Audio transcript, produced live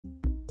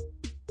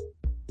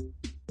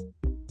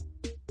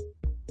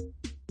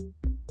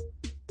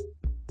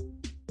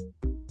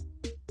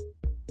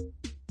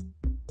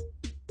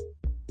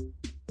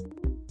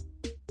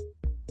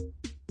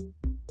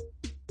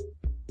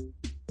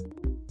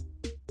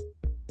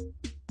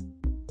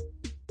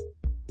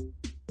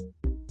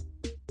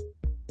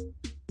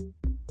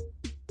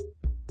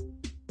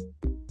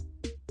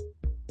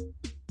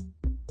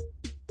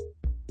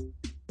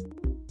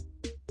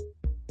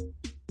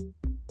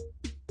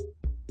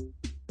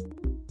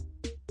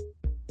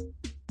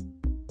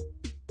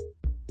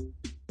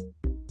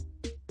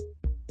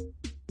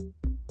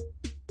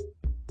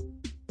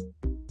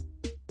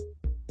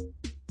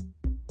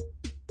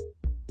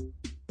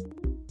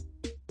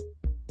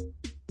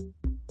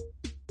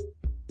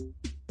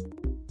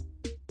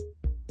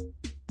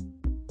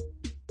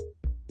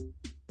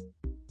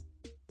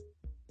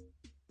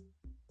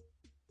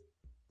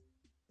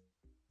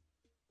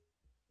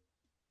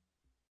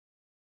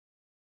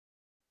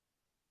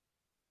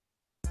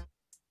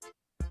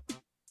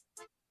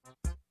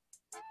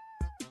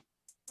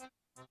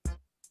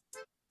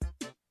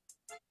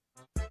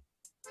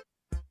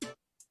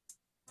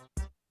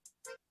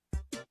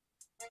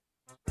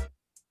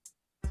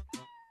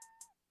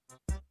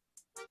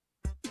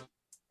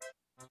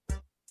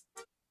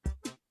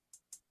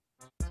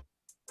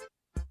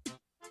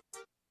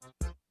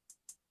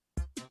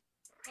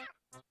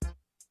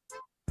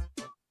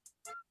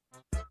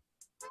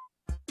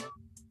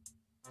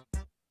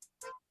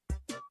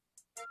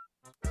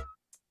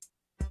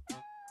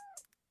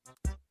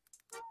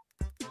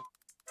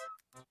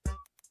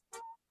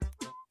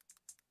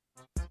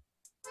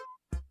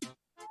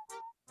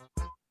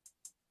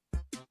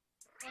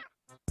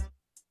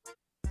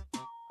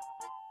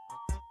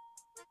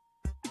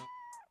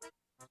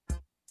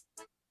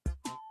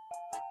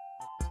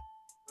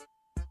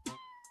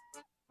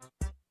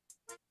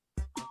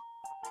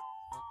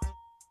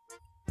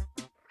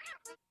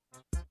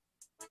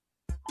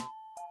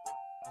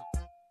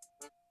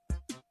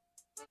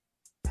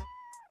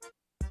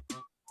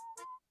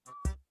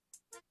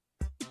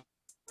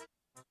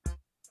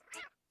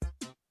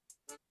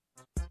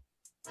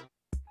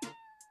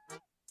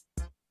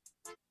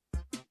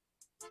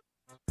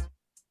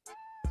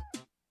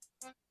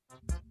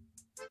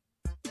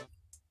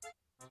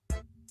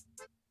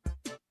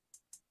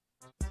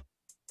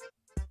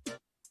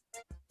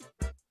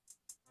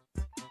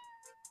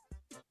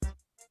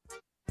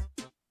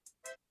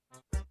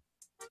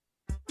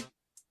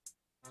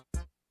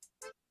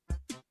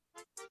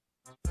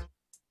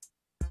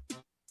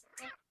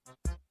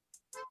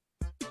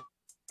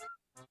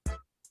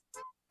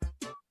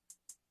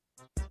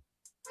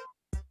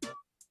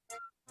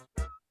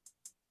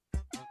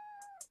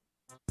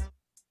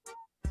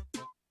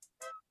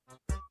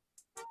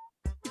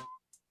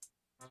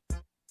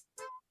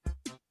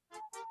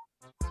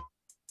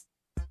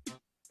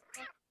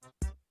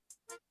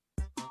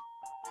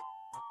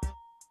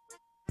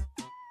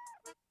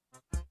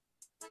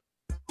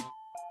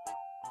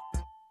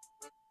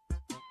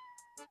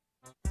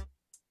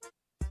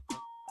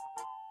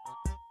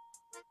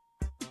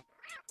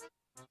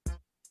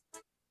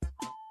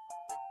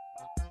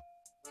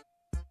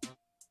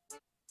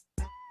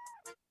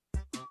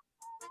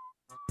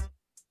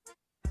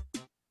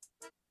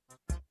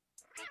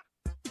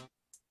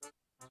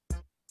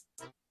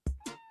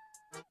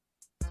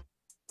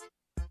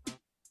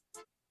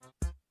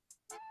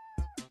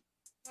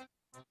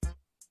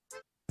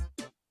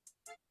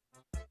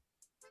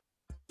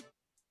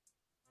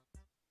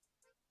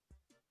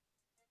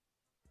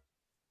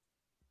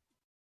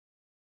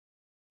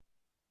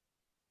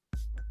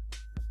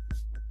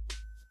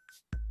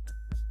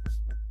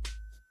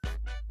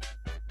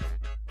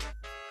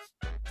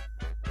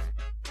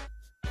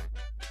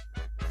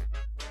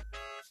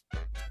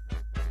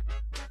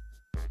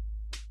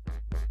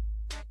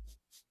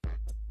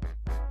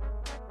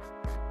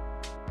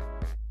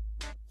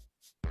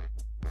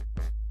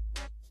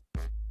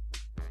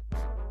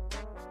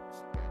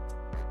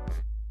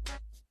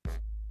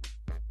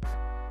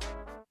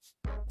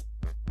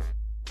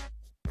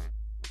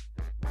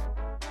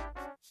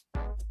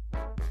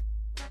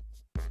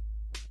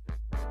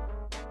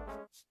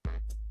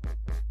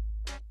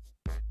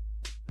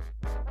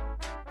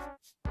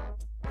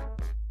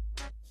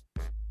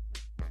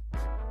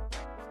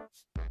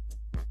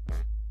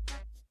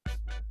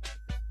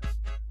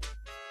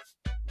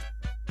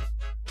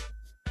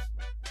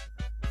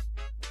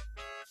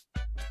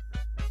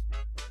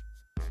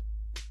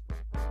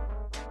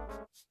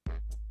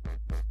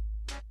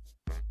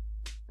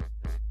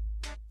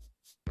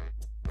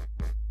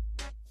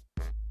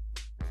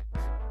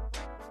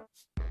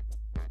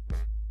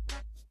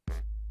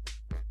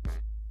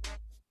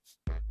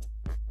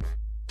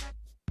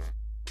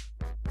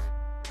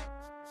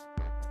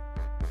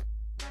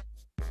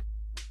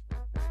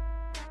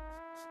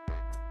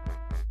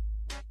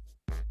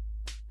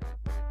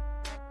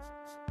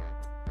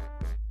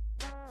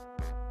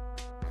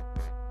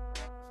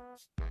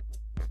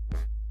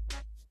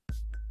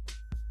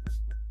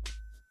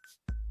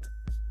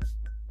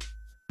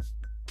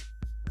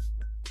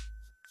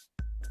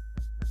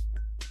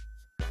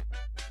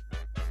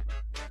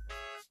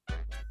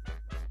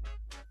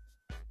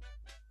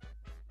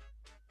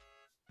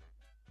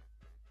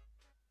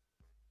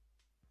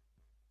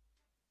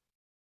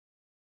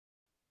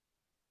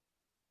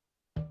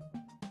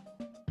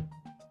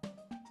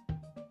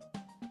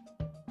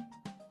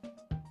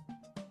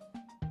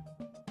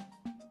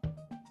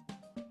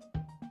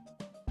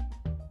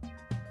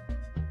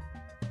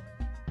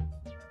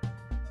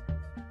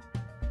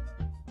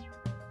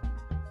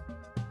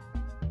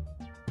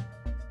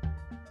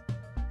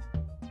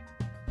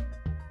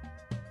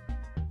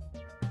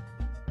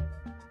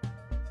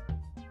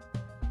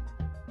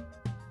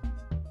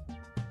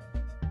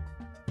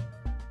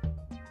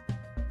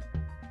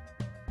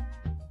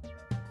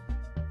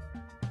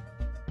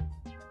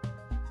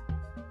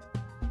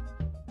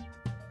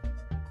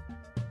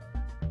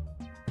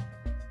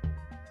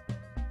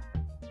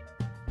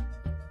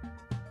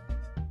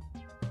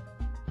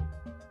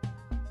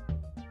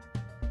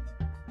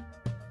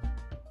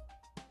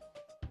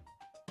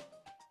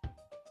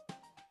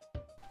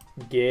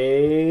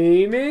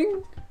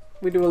Gaming?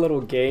 We do a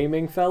little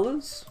gaming,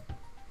 fellas.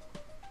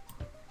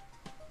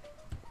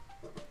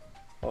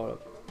 Hold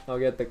up. I'll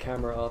get the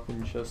camera up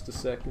in just a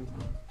second.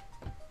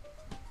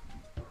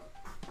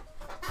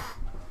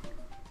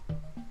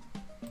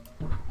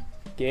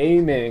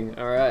 Gaming.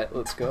 Alright,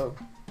 let's go.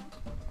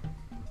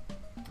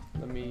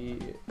 Let me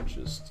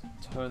just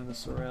turn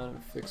this around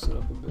and fix it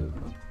up a bit.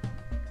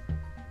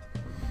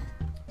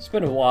 It's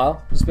been a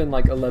while. It's been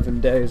like 11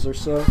 days or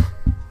so.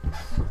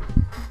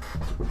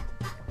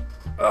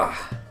 Ugh.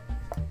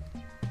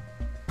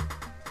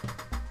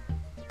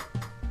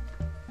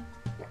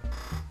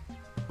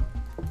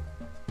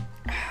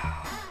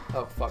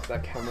 Oh fuck,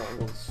 that camera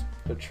angle's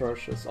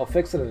atrocious. I'll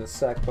fix it in a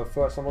sec, but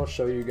first I'm gonna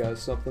show you guys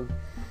something.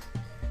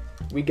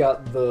 We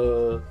got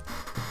the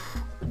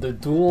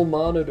dual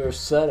monitor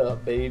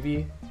setup,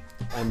 baby.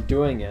 I'm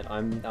doing it.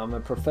 I'm a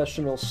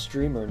professional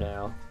streamer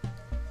now.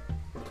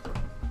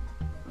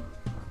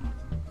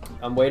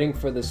 I'm waiting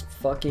for this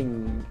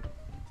fucking...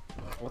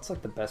 What's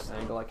like the best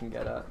angle I can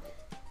get at?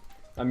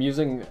 I'm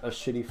using a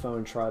shitty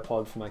phone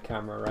tripod for my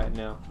camera right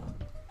now.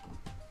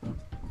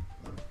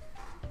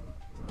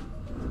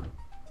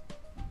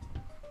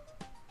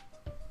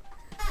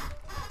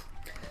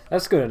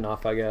 That's good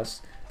enough, I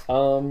guess.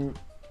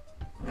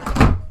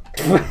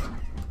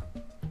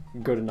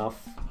 Good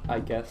enough, I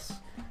guess.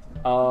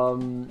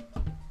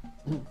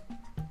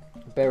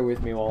 Bear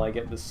with me while I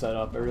get this set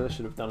up. I really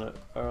should have done it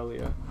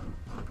earlier.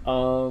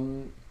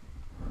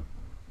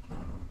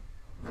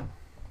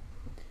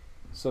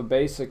 So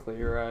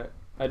basically, right,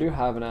 I do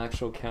have an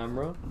actual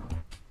camera.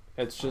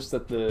 It's just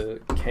that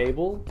the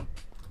cable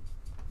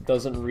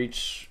doesn't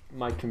reach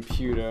my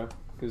computer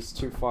because it's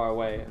too far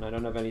away and I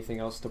don't have anything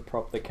else to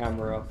prop the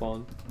camera up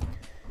on.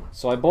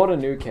 So I bought a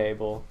new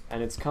cable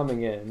and it's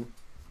coming in.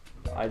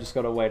 I just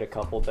gotta wait a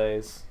couple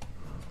days.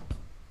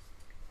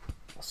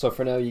 So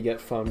for now you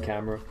get phone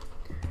camera.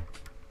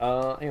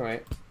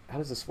 Anyway, how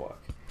does this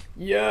work?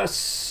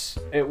 Yes!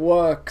 It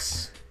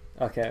works!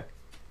 Okay.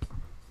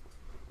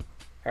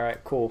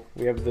 Alright, cool.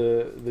 We have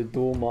the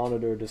dual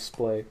monitor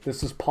display.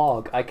 This is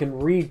Pog. I can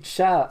read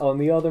chat on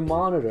the other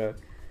monitor.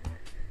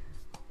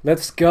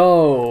 Let's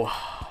go!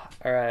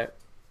 Alright.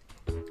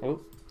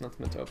 Oh, nothing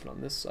meant to open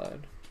on this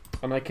side.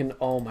 And I can,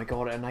 oh my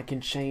god, and I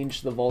can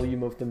change the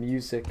volume of the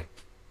music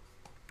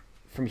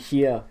from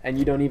here, and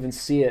you don't even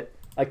see it.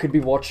 I could be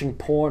watching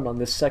porn on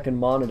this second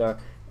monitor,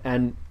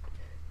 and,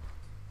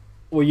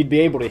 well, you'd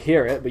be able to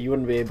hear it, but you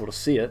wouldn't be able to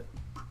see it.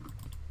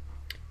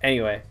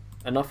 Anyway,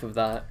 enough of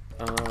that.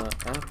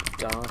 App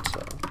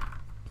data.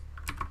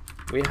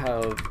 We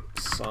have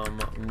some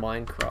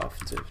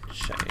Minecraft to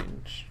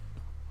change.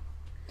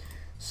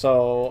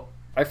 So,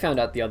 I found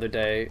out the other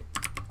day,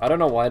 I don't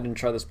know why I didn't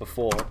try this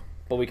before,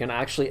 but we can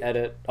actually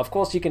edit, of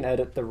course you can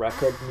edit the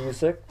record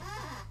music,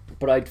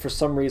 but I, for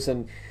some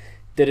reason,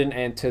 didn't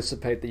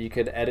anticipate that you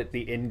could edit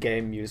the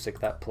in-game music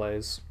that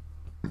plays.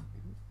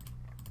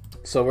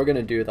 So we're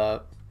gonna do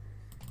that.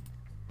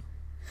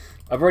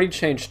 I've already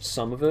changed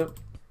some of it.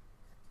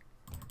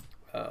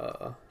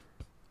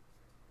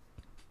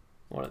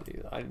 One of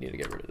these, I need to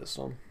get rid of this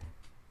one.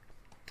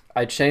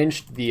 I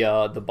changed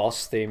the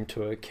boss theme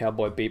to a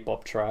Cowboy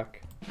Bebop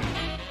track. I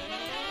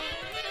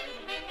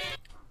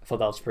thought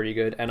that was pretty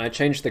good, and I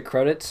changed the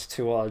credits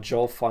to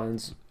Joel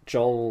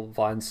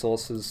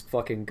Vinesauce's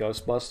fucking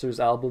Ghostbusters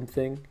album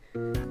thing.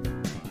 Help!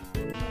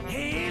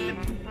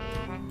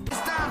 It's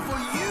time for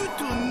you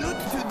to nut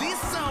to this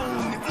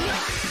song.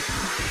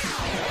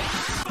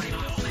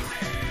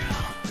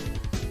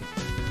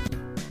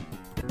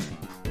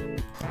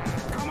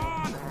 Come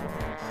on!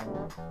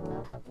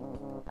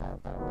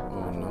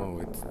 Oh no,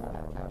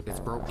 it's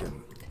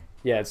broken.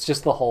 Yeah, it's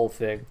just the whole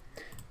thing.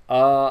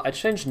 I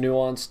changed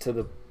Nuance to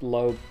the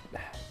low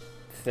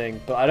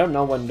thing, but I don't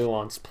know when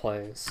Nuance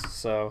plays,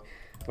 so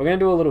we're gonna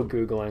do a little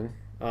Googling.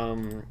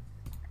 Hold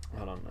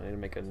on, I need to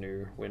make a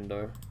new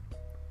window.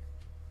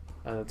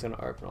 And it's gonna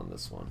open on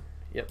this one.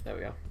 Yep, there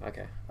we go.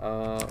 Okay.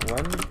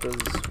 When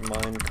does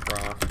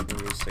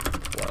Minecraft music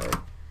play?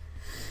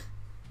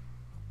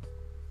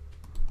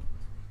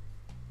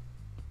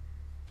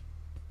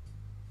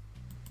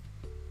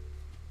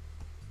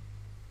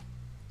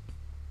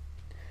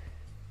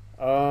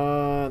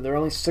 There are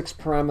only 6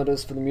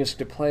 parameters for the music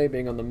to play,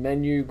 being on the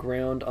menu,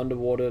 ground,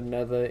 underwater,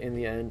 nether, in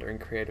the end, or in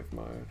creative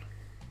mode.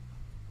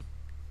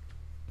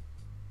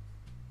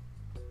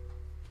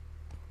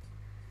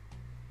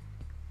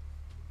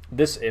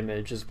 This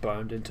image is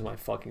burned into my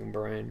fucking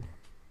brain.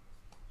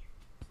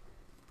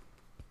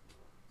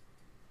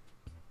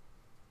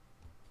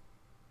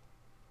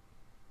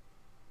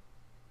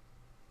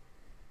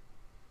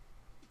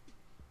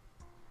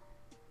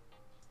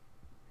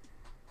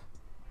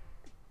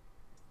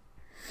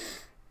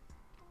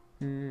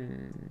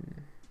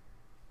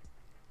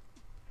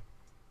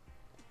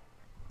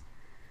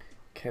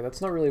 Okay,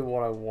 that's not really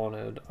what I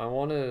wanted. I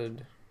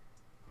wanted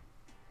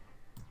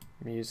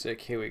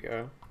music. Here we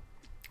go.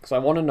 Because I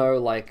want to know,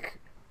 like,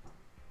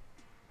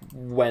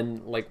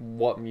 when, like,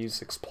 what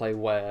musics play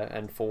where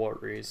and for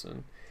what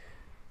reason.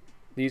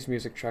 These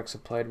music tracks are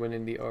played when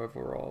in the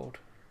overworld.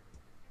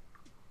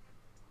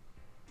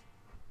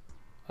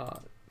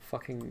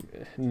 Fucking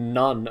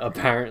none,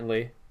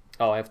 apparently.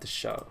 Oh, I have to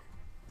show.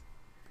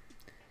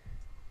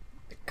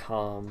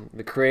 Calm.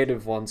 The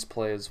creative ones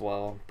play as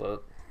well,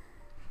 but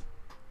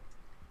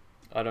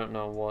I don't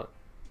know what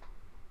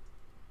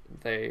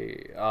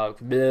they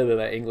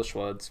English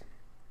words.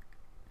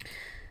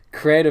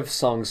 Creative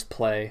songs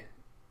play,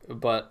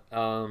 but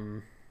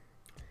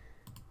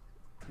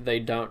they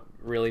don't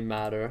really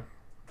matter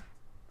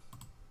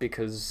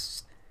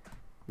because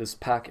this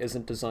pack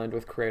isn't designed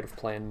with creative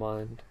play in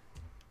mind.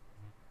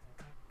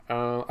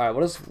 Alright,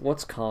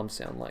 what's calm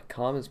sound like?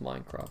 Calm is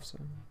Minecraft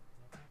sound.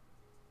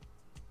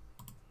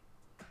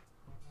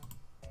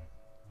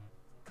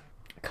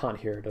 I can't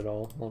hear it at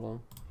all. Hold on.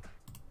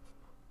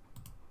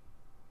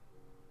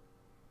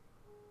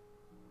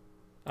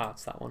 Ah,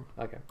 it's that one.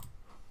 Okay.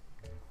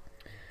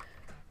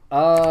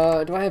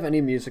 Do I have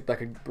any music that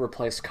could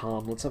replace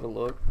calm? Let's have a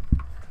look.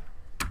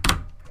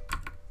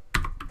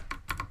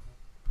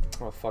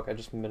 Oh fuck, I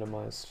just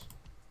minimized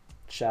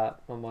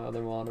chat on my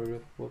other monitor.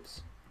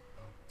 Whoops.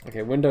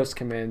 Okay, Windows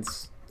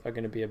commands are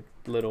gonna be a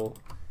little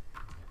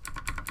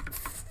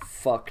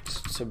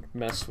fucked to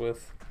mess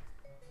with.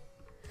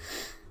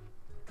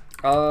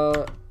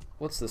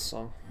 What's this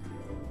song?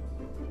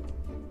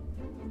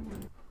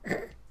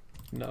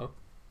 No.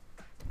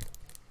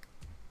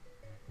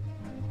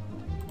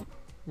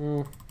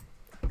 No.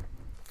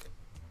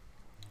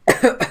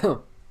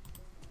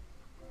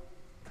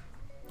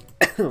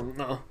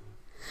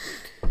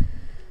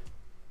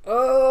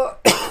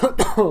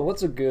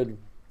 What's a good...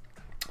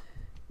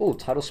 Oh,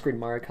 title screen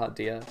Mario Kart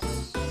DS.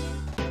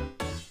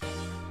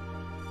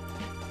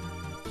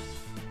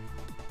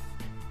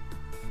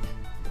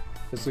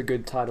 This is a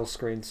good title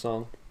screen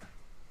song.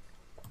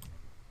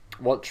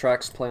 What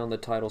tracks play on the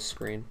title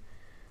screen?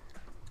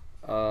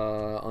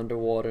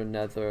 Underwater,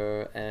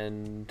 Nether,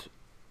 and...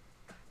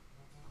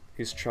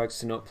 These tracks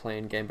do not play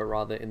in game, but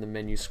rather in the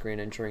menu screen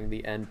and during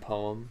the end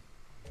poem.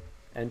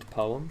 End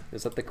poem?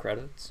 Is that the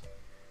credits?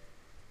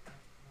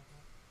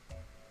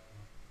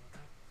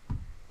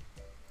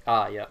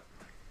 Ah, yeah.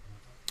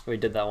 We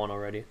did that one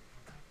already.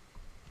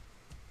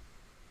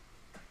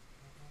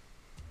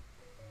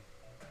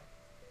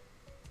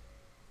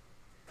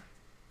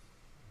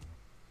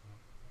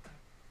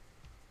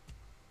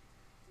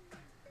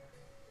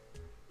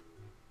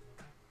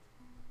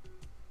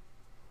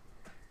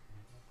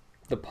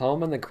 The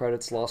poem and the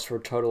credits last for a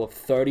total of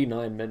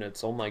 39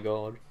 minutes. Oh my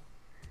god.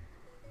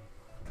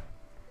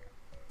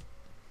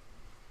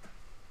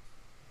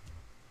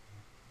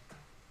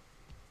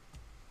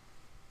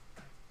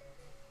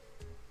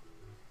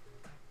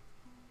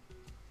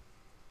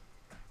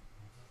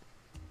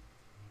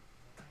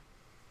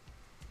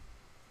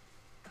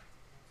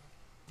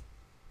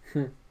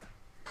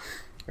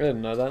 I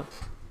didn't know that.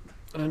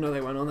 I didn't know they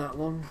went on that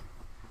long.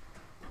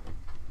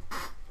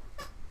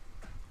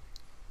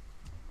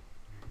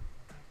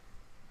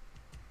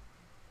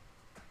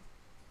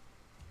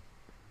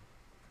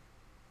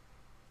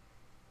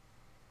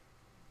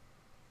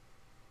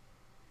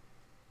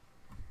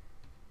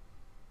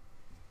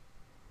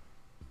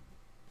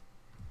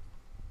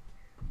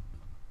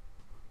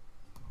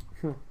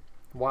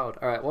 Wild.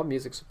 Alright, what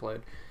music's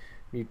played?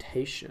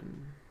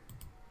 Mutation.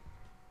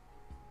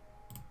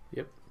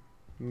 Yep.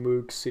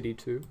 Moog City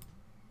 2.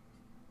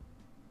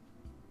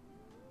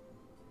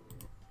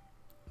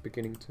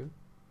 Beginning 2.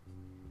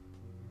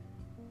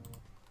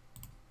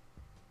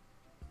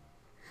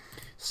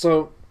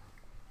 So,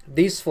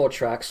 these 4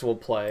 tracks will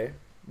play.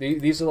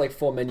 These are like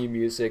 4 menu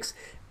musics.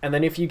 And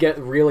then if you get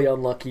really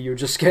unlucky, you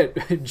just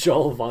get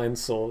Joel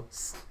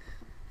Vinesauce.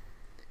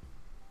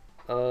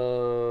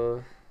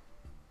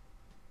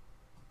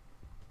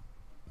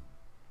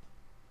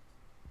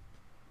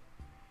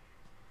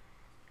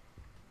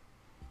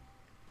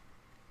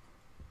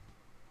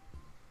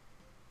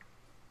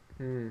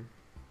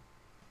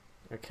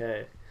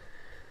 Okay.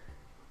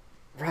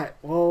 Right,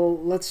 well,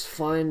 let's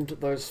find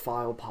those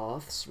file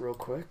paths real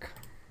quick.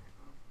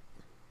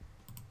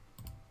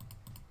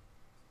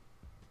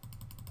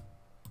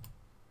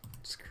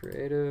 It's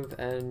creative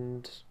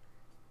and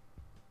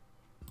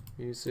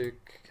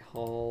music,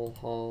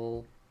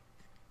 hall.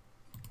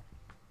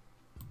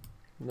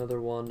 Another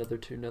 1, another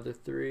 2, another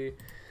 3.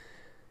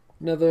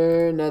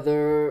 Nether,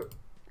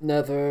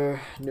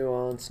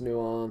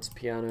 nuance,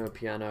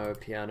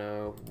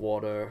 piano,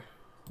 water.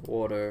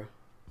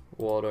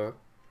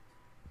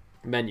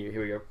 Menu,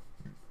 here we go.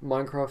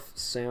 Minecraft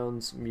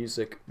sounds,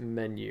 music,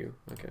 menu.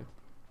 Okay.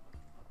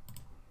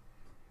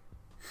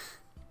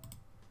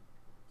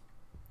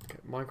 Okay,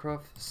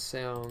 Minecraft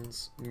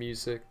sounds,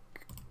 music,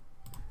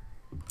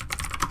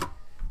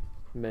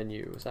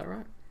 menu. Is that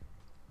right?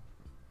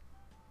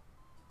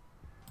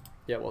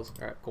 Yeah, it was.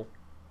 Alright, cool.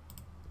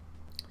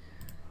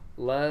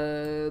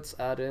 Let's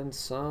add in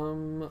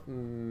some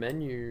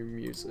menu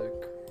music.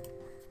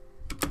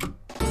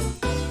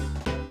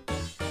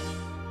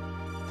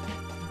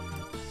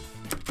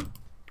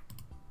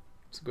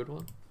 It's a good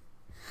one.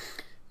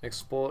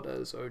 Export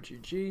as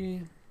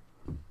OGG.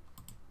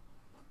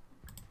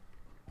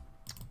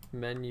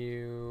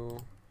 Menu.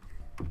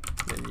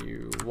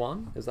 Menu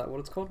 1, is that what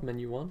it's called?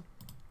 Menu 1?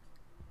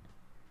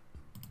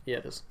 Yeah,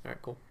 it is.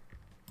 Alright, cool.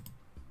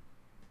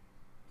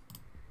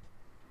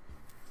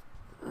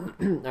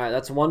 Alright,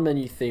 that's one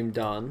menu theme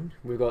done.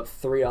 We've got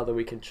 3 other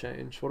we can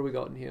change. What do we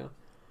got in here?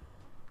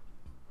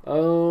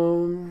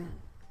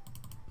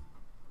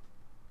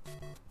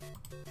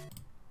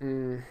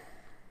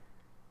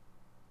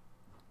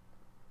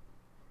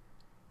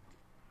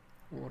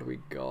 What do we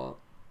got?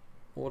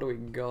 What do we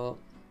got?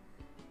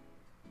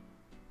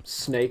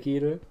 Snake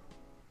Eater?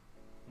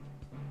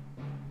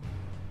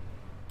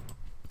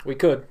 We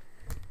could.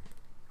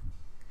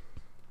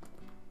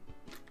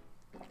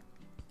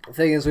 The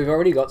thing is, we've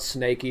already got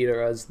Snake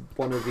Eater as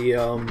one of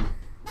the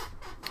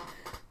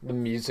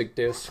music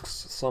discs,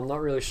 so I'm not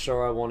really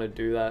sure I want to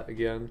do that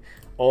again.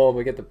 Oh,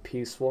 we get the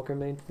Peace Walker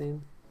main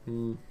theme?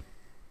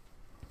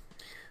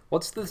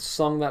 What's the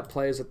song that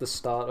plays at the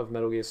start of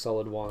Metal Gear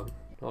Solid 1?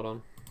 Hold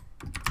on.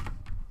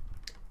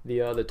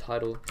 The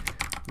title.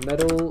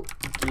 Metal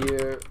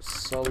Gear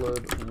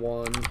Solid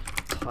 1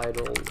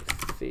 title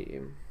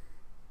theme.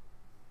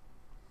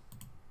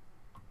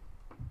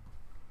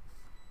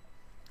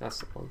 That's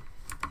the one.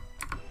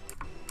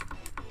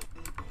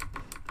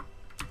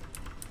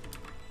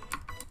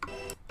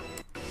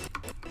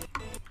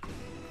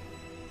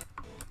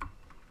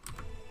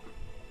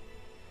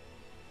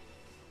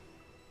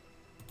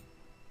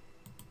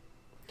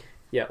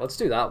 Yeah, let's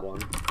do that one.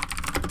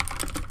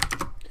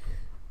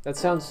 That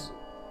sounds...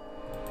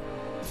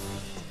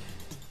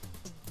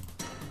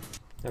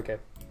 Okay.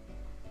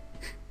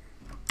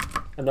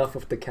 Enough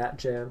of the cat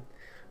jam.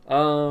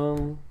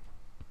 An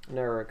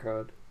error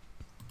code.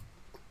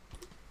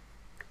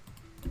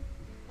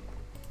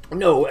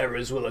 No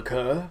errors will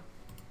occur.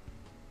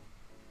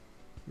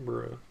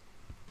 Bruh.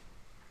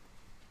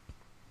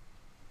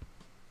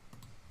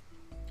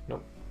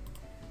 Nope.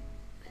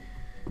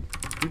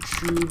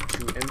 YouTube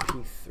to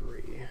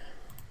MP3.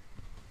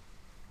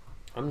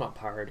 I'm not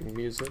pirating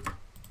music.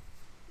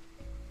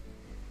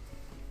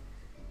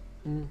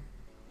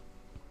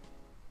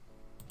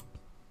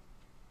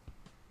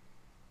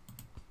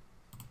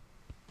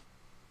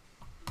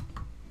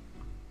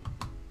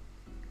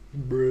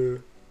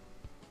 Bruh.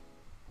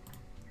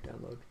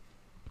 Download.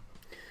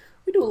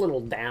 We do a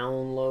little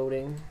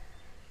downloading.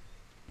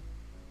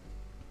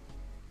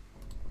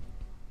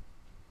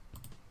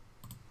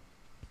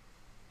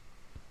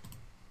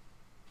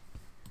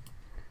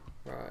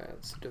 Alright,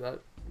 let's do that.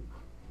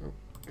 Oh,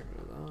 get rid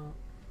of that.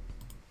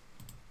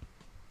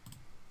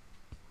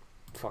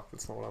 Fuck,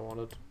 that's not what I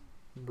wanted.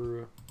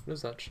 Bruh. What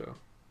is that show?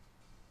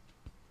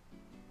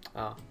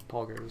 Ah,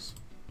 Poggers.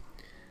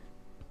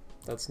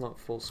 That's not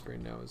full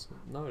screen now, is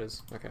it? No, it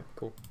is. Okay,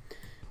 cool.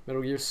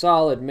 Metal Gear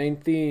Solid, main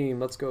theme.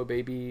 Let's go,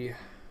 baby.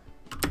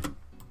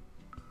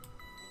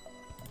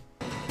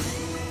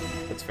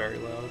 That's very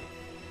loud.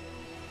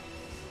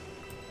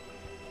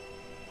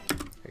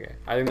 Okay,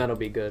 I think that'll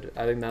be good.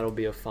 I think that'll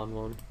be a fun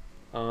one.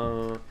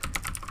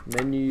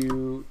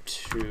 Menu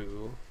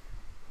 2.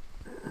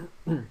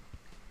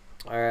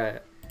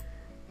 Alright.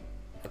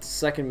 That's the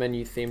second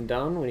menu theme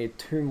done. We need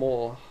 2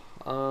 more.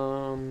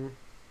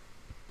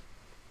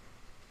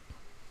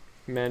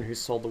 Man Who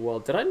Sold the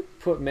World. Did I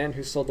put Man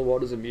Who Sold the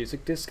World as a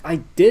music disc? I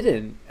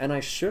didn't, and I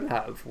should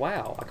have.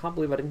 Wow, I can't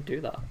believe I didn't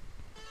do that.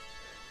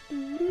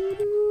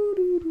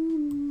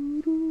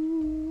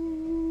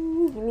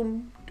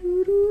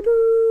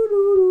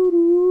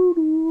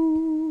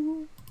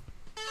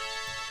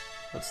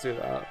 Let's do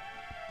that.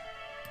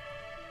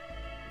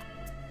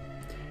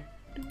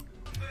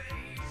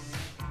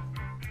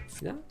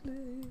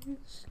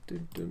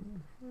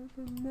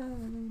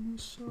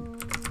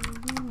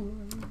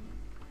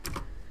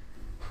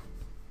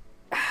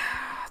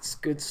 It's a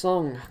good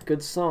song.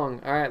 Good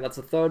song. Alright, that's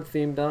the 3rd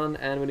theme done,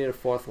 and we need a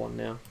 4th one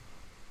now.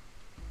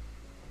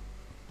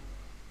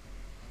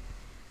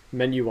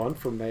 Menu 1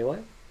 for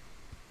Melee.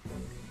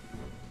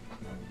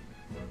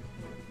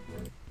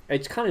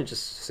 It kind of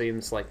just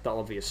seems like the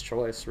obvious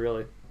choice,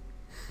 really.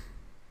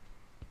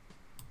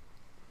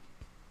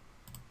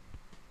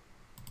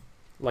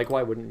 Like,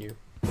 why wouldn't you?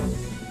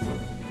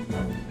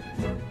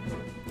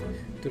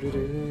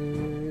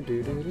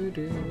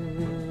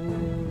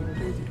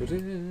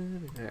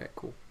 Alright,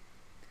 cool.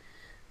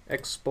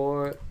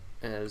 Export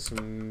as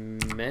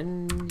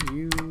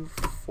menu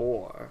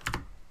 4.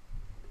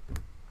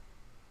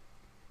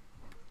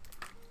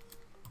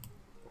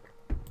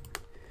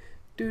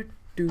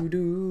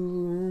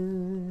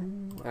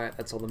 Alright,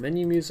 that's all the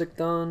menu music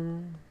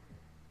done.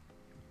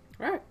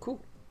 Alright,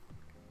 cool.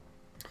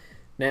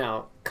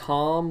 Now,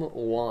 Calm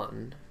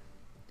 1.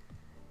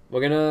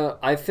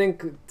 I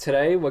think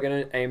today we're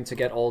gonna aim to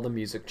get all the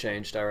music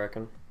changed, I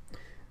reckon.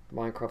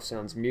 Minecraft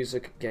Sounds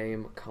Music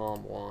Game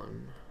Calm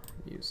 1.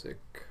 Music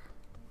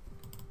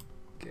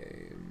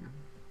Game.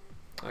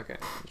 Okay,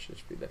 it should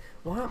be there.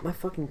 Why aren't my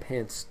fucking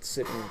pants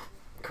sitting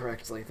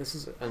correctly? This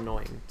is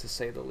annoying, to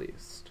say the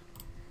least.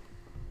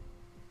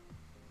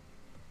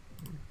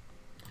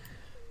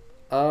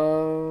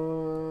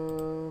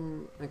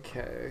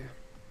 Okay.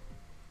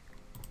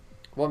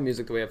 What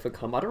music do we have for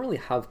Calm? I don't really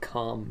have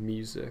Calm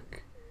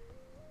music.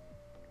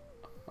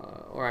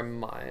 Or I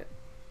might.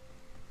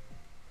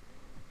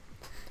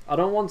 I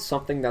don't want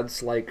something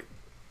that's like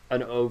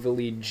an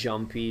overly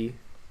jumpy,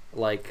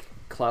 like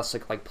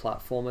classic like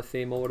platformer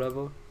theme or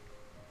whatever.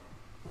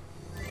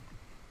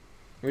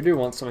 We do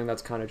want something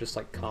that's kind of just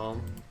like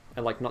calm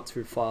and like not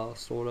too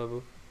fast or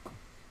whatever.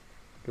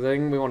 Because I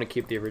think we want to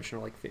keep the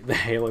original like the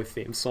Halo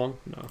theme song.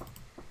 No.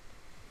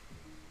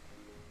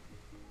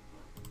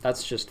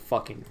 That's just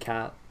fucking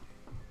cat.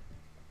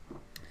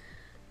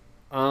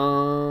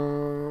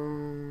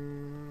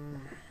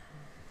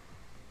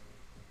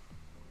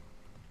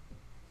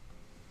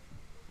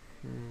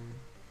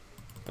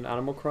 An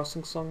Animal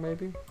Crossing song,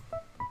 maybe?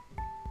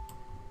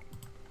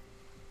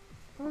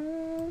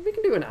 We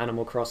can do an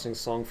Animal Crossing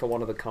song for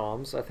one of the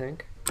comms, I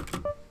think.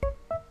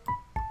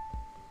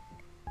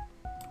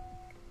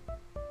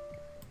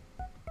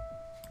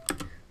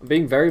 I'm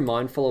being very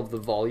mindful of the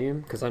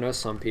volume, because I know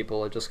some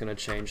people are just going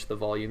to change the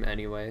volume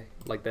anyway,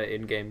 like their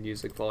in-game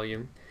music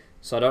volume.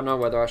 So I don't know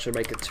whether I should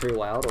make it too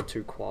loud or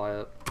too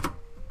quiet.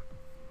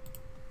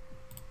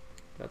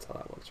 That's how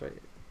that works, right?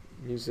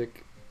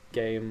 Music,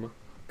 game,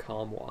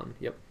 Calm 1.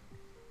 Yep.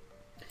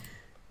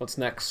 What's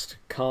next?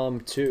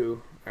 Calm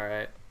 2.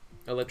 Alright.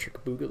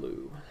 Electric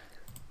Boogaloo.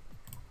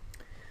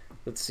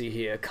 Let's see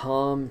here.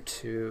 Calm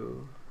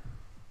 2.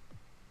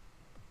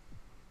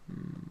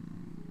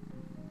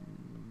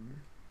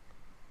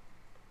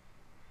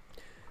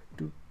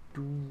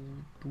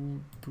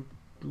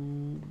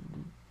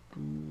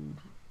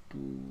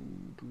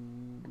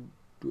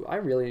 I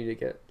really need to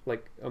get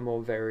like a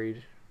more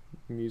varied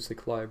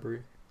music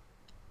library.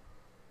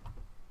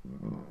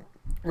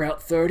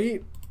 Route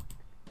 30.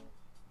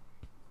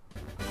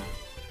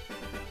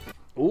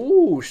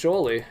 Ooh,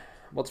 surely.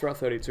 What's Route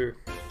 32?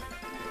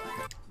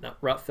 No,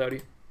 Route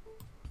 30.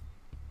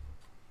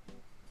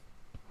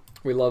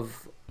 We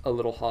love a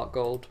little Heart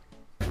Gold.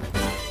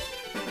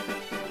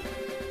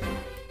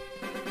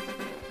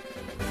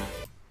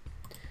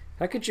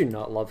 How could you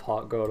not love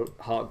Heart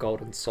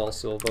Gold and Soul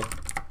Silver?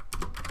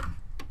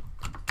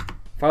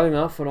 Funnily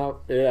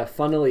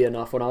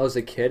enough, when I was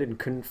a kid and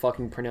couldn't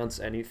fucking pronounce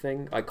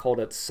anything, I called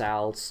it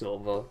Sal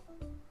Silver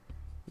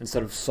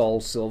instead of Soul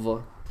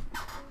Silver.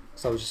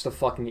 So I was just a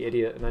fucking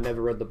idiot, and I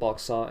never read the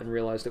box art and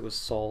realized it was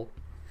Soul.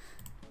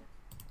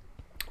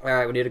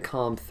 Alright, we need a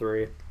Calm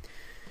 3.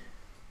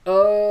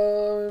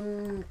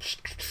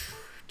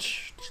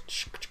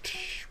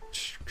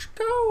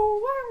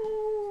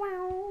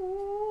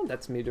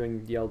 That's me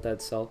doing Yell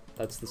Dead Cell.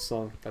 That's the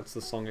song. That's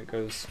the song it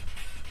goes.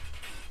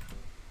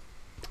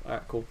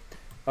 Alright, cool.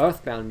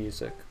 Earthbound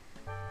music.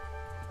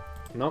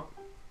 Nope.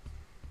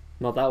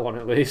 Not that one,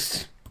 at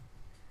least.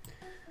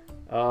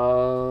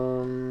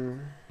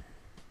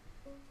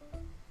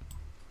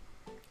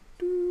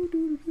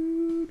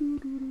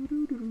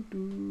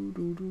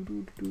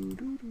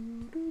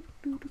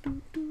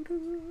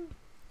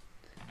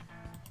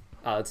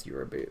 Ah, it's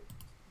Eurobeat.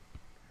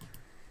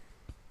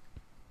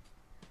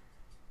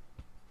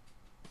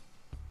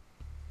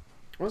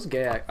 Where's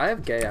gay I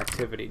have gay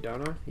activity,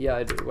 don't I? Yeah,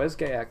 I do. Where's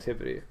gay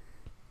activity?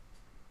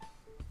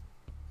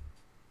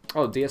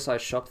 Oh, DSI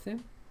shop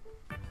theme?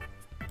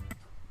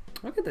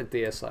 I'll get the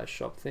DSI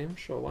shop theme.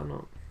 Sure, why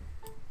not?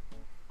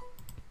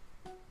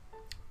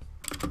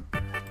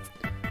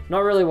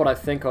 Not really what I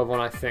think of when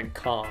I think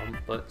calm,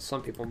 but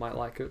some people might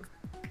like it.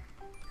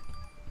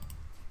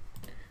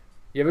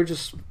 You ever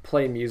just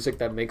play music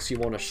that makes you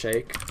want to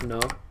shake? No?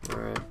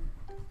 Alright.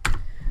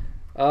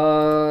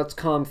 It's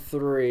Calm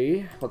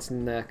 3. What's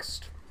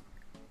next?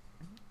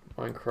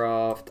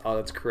 Minecraft. Oh,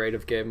 that's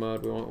creative game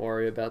mode. We won't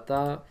worry about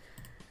that.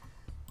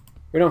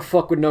 We don't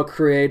fuck with no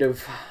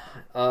creative.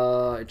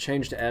 It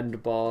changed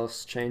end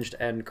boss, changed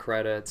end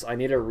credits. I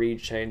need to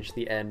re-change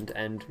the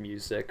end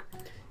music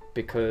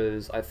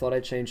because I thought I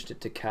changed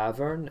it to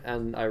Cavern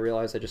and I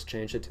realized I just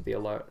changed it to the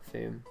alert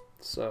theme.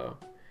 So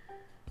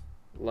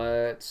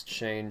let's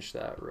change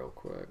that real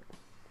quick.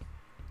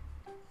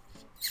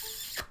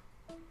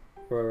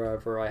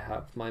 Wherever I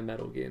have my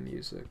Metal Gear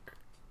music.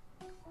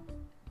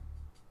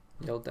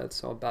 Yell Dead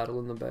Cell, Battle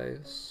in the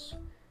Base.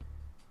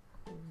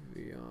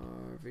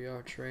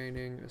 VR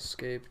training,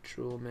 escape,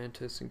 Jewel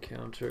Mantis,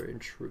 encounter,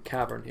 intrude,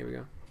 Cavern, here we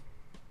go.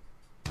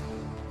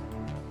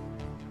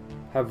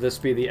 Have this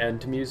be the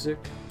end music.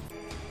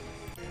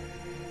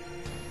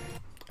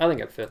 I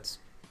think it fits.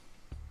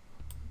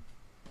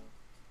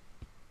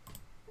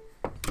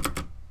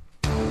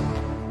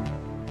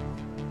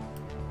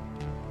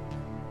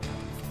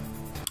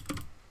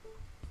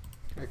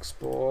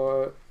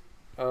 Export.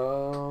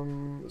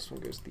 This one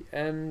goes to the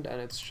end,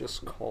 and it's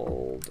just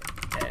called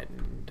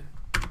end.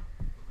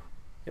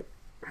 Yep.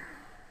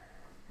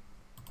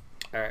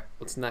 Alright,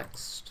 what's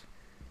next?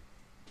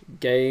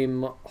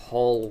 Game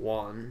Hall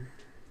 1.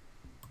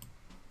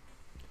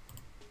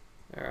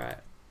 Alright.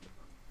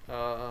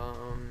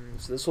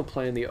 So this will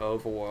play in the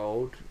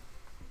overworld.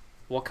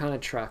 What kind of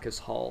track is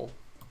Hall?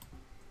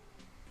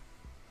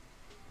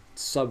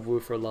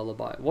 Subwoofer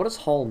Lullaby. What does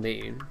Hall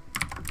mean?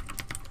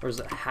 Or is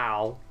it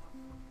HAL?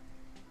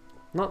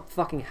 Not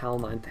fucking HAL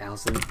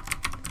 9000.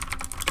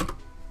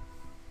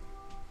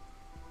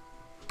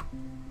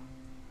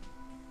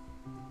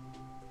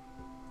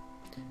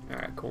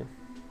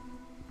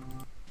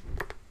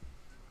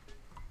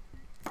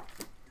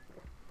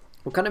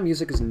 What kind of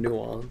music is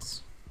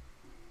nuance?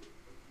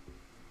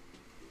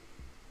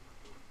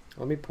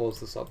 Let me pause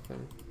this up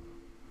then.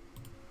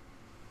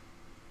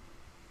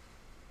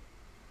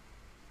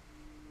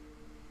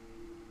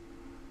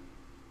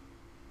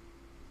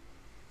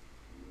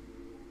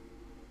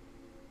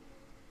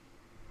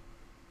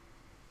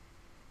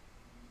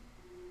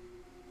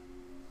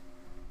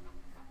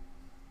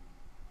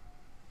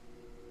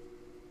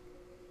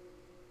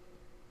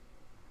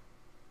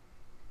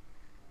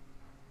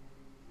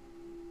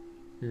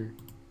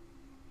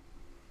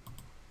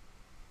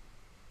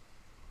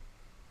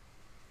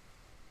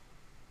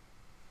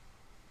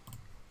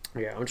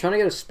 Yeah, I'm trying to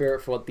get a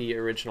spirit for what the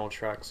original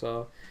tracks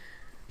are.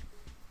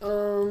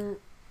 So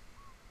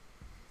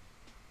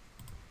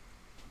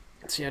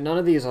yeah, none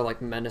of these are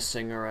like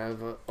menacing or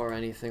ever or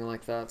anything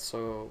like that,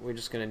 so we're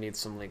just gonna need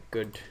some like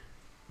good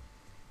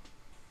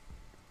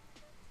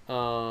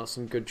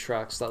some good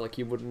tracks that like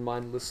you wouldn't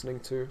mind listening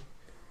to.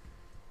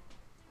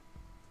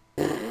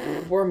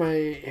 Where am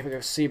I? Here we go.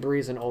 Sea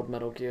Breeze and Old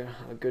Metal Gear.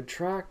 Good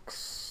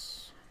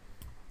tracks.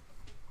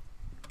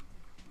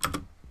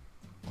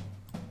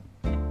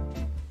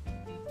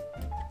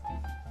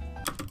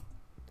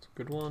 It's a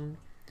good one.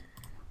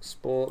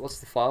 Sport. What's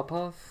the file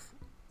path?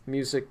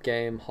 Music,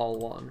 game, hall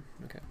 1.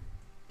 Okay.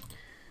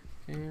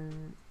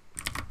 Game,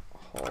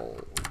 hall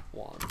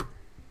 1.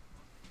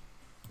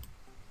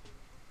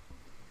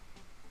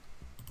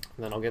 And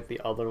then I'll get the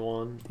other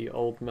one, the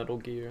Old Metal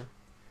Gear.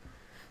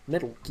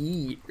 Metal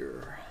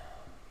Gear.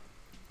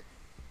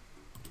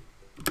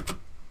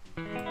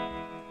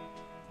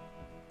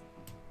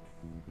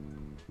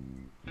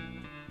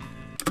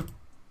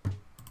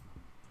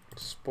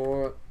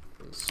 Sport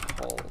is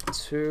hall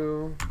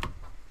 2.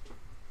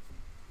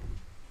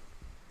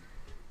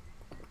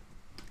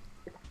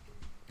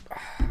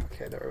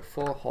 Okay, there are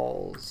 4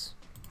 halls.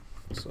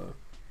 So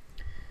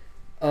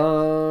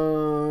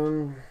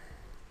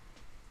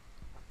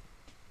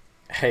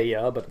hey,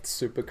 yeah, but it's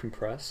super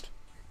compressed.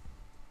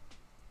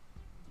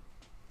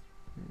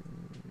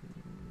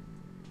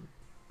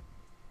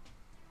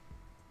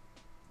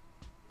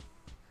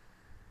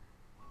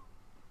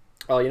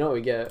 Oh, you know what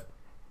we get?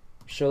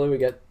 Surely we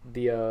get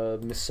the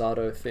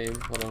Misato theme.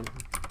 Hold on.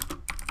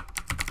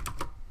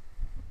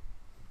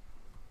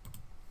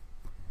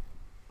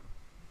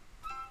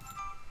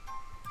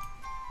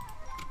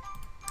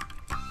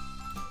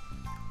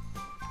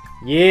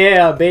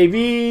 Yeah,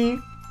 baby!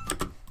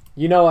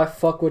 You know I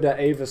fuck with the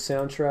Ava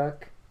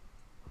soundtrack.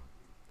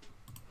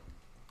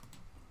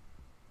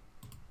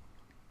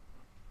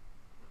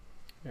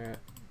 Alright.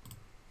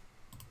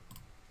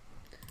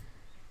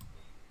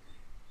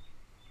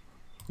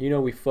 You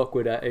know we fuck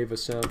with that Ava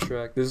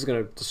soundtrack. This is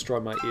gonna destroy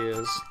my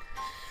ears.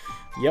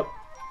 Yep.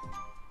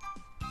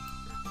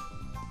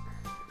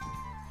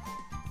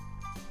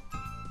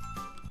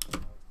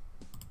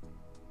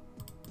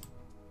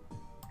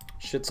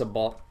 Shit's a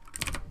bop.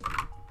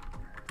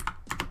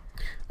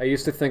 I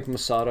used to think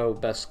Misato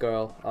best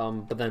girl,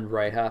 but then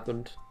Ray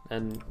happened,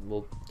 and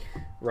well,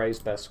 Ray's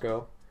best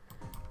girl.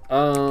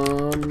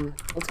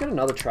 Let's get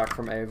another track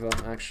from Ava,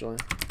 actually.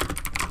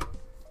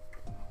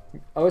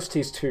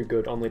 OST's too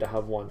good only to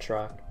have one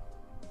track.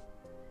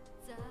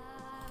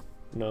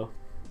 No.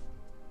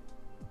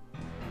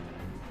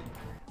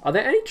 Are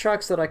there any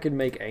tracks that I could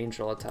make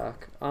Angel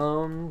Attack?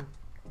 Not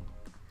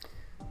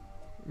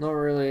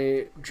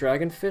really.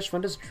 Dragonfish?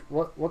 When does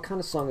what kind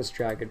of song is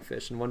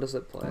Dragonfish and when does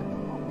it play?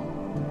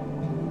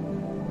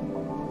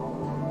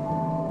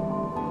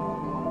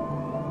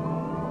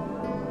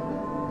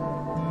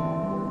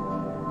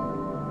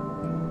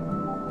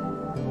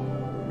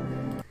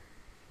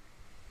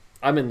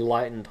 I'm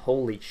enlightened.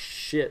 Holy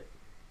shit.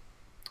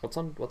 What's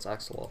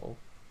axolotl?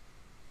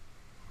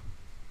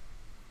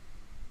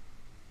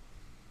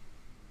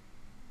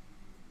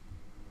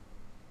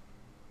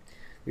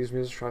 These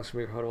music tracks can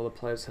be heard while the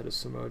player's head is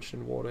submerged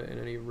in water in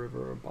any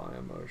river or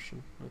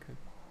biomotion. Okay.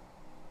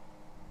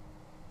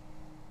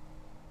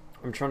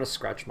 I'm trying to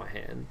scratch my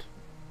hand.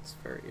 It's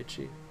very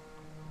itchy.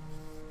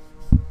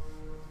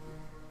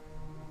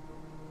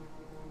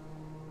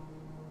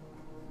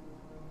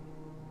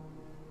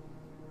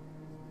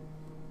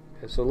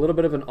 Okay, so a little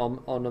bit of an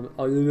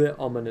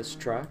ominous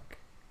track.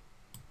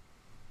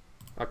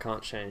 I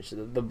can't change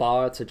the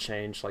bar to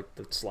change, like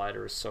the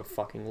slider is so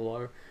fucking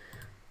low.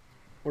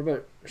 What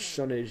about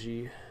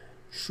Shuneji?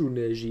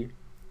 Shuneji.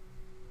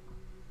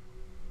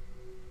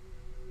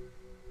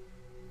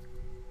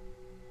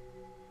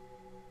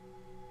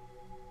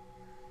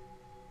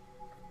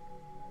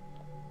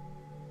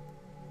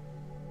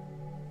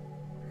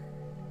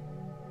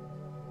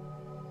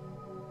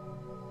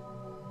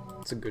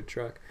 It's a good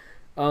track.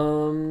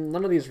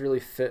 None of these really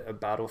fit a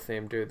battle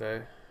theme, do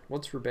they?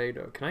 What's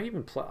Rubedo? Can I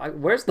even play?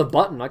 Where's the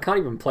button? I can't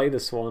even play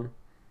this one.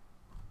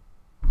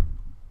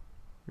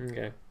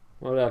 Okay,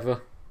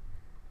 whatever.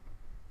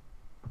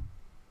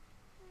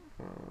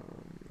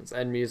 It's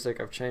end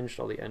music. I've changed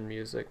all the end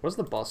music. What does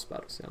the boss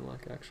battle sound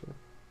like, actually?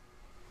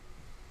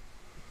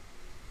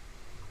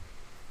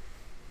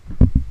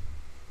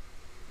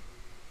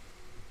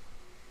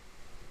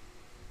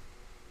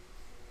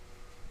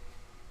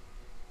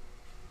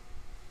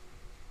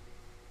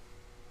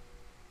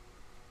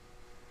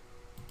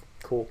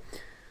 cool.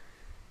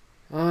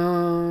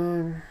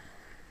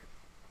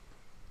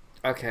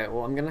 Okay,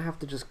 well, I'm gonna have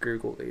to just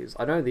Google these.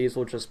 I know these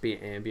will just be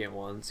ambient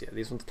ones. Yeah,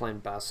 these ones playing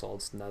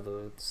Basalts,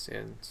 Nether,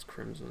 Sands,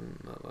 Crimson,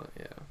 Nether,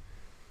 yeah.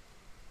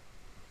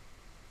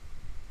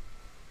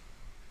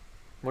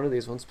 What do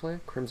these ones play?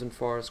 Crimson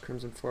Forest,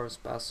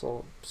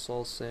 Basalt,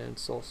 Soul Sand,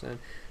 Soul Sand.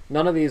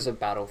 None of these are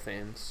battle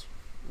themes.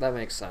 That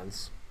makes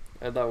sense.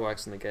 That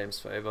works in the game's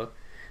favor.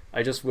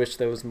 I just wish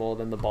there was more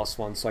than the boss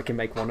one so I can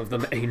make one of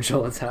them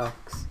angel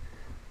attacks.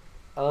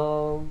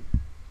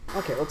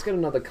 Okay, let's get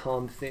another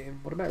calm theme.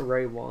 What about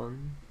Ray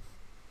 1?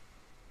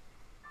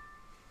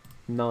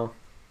 No.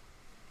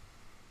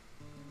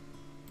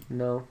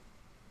 No.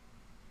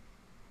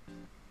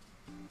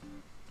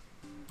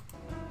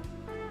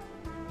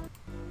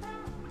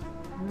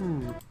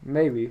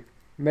 Maybe.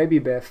 Maybe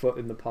Barefoot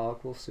in the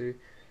Park, we'll see.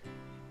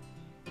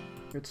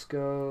 Let's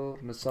go.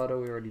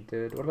 Masato we already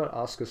did. What about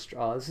Oscar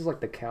this is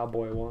like the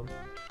cowboy one.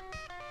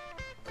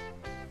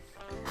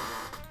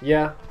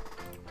 Yeah.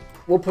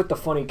 We'll put the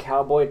funny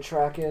cowboy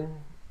track in.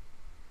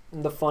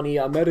 The funny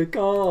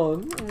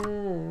American.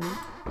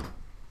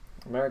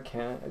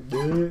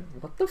 American.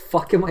 What the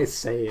fuck am I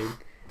saying?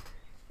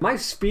 Am I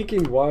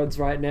speaking words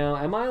right now?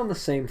 Am I on the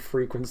same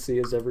frequency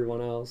as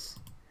everyone else?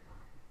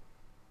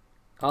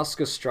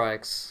 Oscar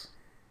Strikes.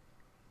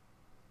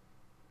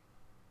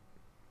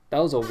 That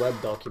was a web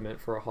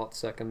document for a hot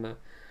second there.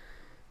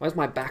 Why is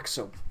my back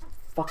so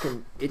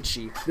fucking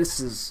itchy? This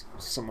is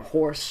some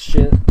horse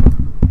shit.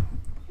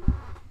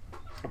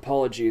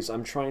 Apologies,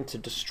 I'm trying to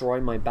destroy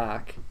my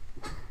back.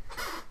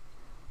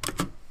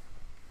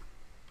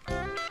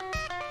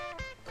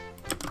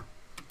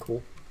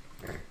 Cool.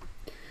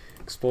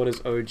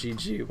 Exporters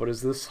OGG. What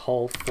is this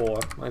hall for?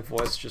 My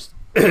voice just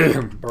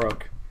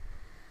broke.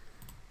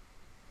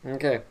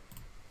 Okay.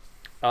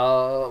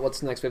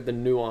 What's next? We have the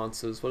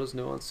nuances. What does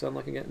nuance sound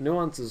like again?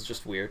 Nuance is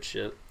just weird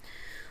shit.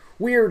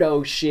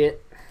 Weirdo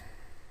shit.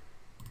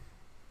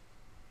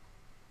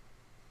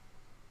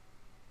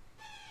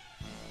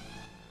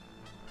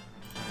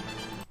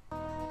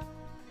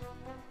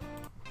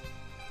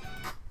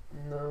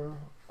 No.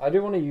 I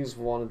do want to use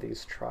one of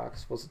these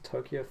tracks. Was it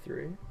Tokyo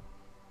 3?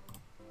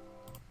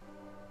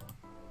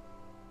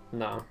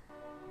 No.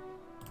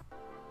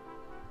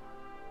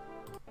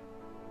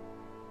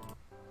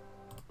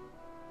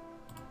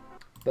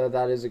 But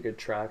that is a good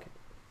track.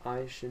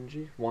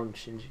 Shinji? One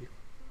Shinji.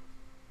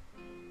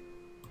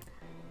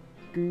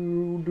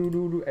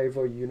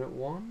 Avo Unit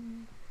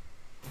 1.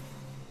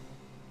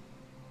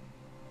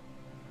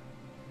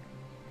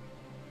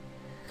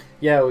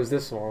 Yeah, it was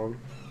this one.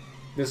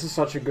 This is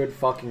such a good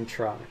fucking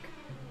track.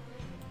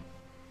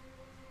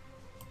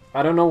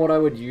 I don't know what I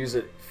would use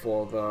it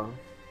for though.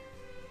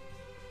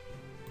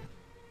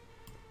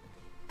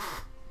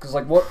 Cause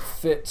like what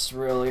fits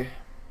really?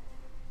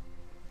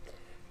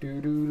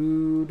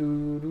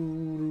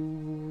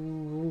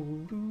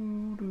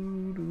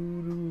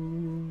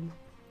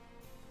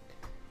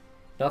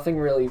 Nothing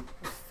really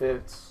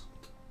fits.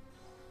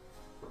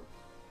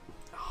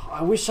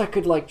 I wish I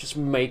could like just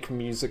make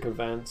music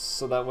events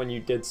so that when you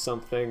did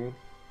something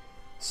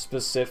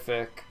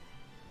specific,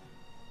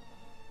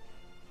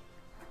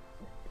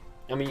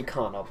 I mean you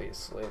can't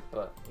obviously,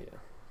 but yeah.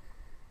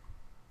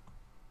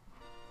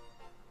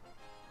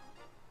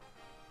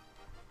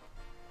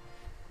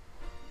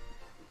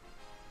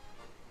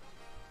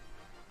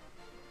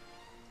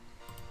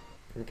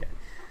 Okay,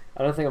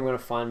 I don't think I'm gonna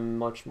find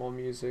much more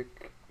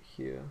music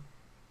here.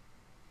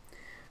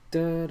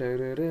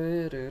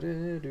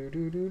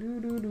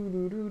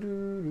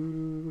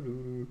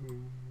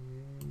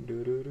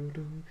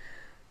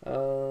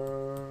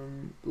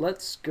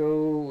 Let's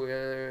go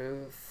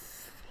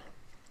with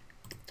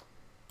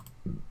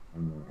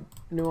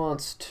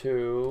Nuance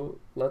 2.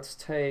 Let's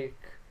take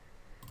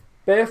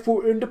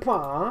Barefoot in the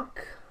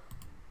Park.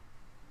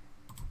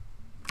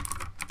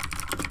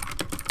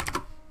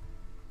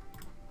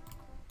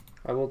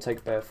 I will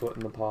take Barefoot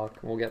in the Park.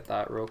 We'll get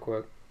that real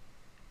quick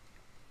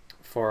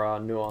for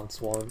Nuance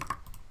 1.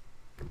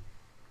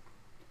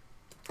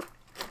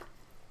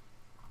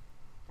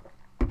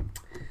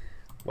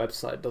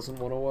 Website doesn't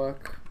want to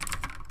work.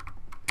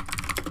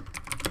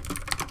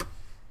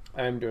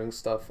 I am doing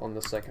stuff on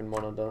the second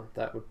monitor.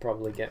 That would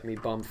probably get me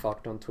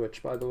bum-fucked on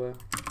Twitch, by the way.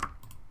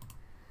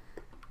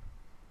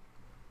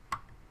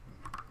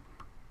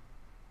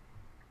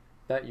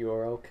 That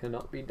URL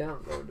cannot be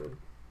downloaded.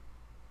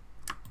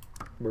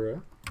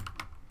 Bruh.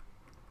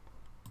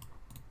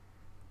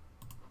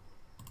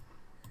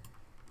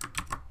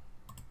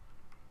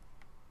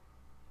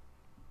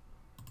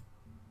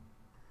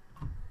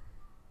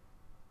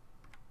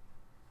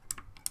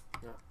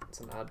 No, it's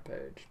an ad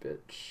page,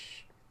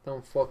 bitch.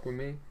 Don't fuck with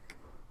me.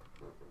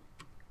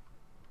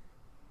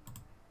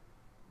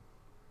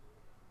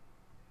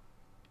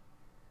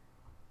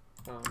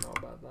 I don't know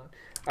about that.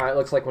 Alright,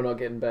 looks like we're not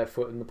getting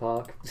Barefoot in the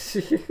Park.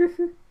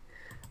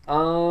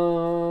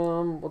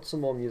 What's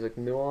some more music?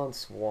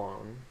 Nuance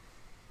 1.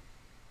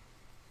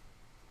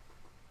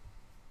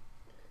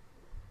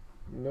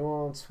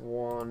 Nuance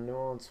 1,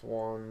 Nuance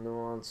 1,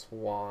 Nuance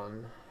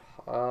 1.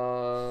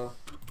 Give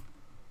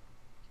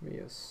me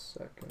a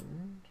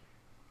second.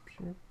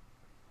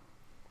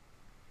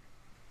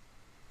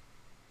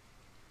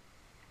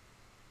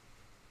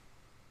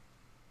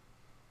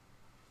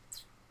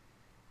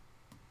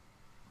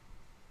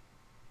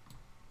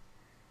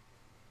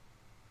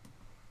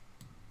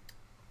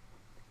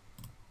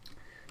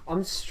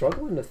 I'm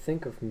struggling to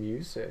think of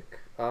music.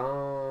 What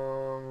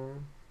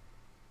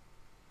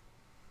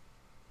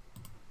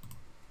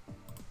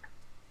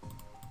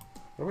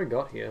do we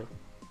got here?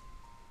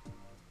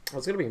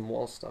 There's gonna be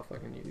more stuff I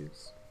can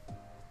use.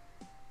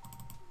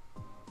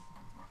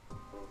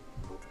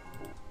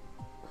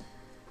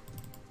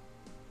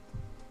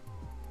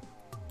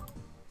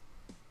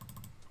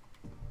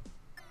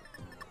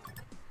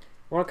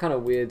 What kind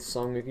of weird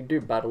song? We can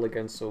do Battle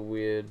Against a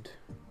weird,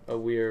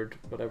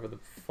 whatever the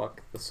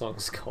fuck the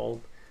song's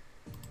called.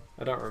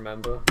 I don't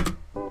remember.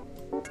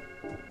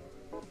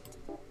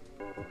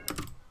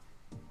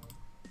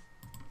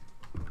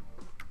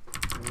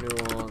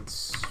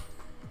 Nuance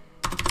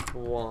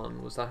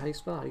 1. Was that how you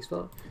spell it? How you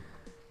spell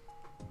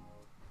it?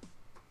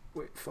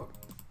 Wait, fuck.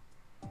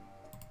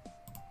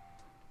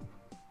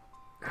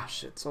 Ah,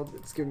 shit.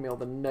 It's giving me all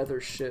the nether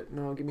shit.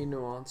 No, give me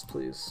Nuance,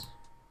 please.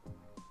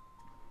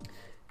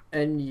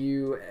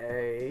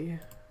 N-U-A.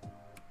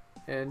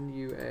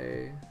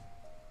 N-U-A.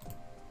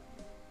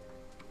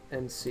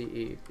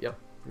 N-C-E. Yep.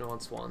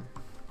 Nuance 1.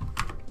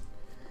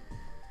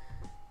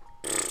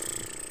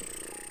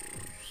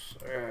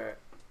 Alright.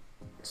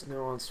 It's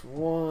Nuance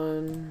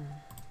 1.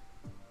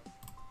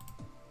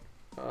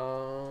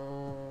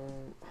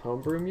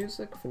 Homebrew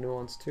music for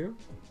Nuance 2?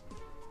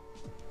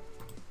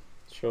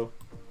 Sure.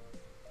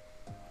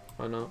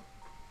 Why not?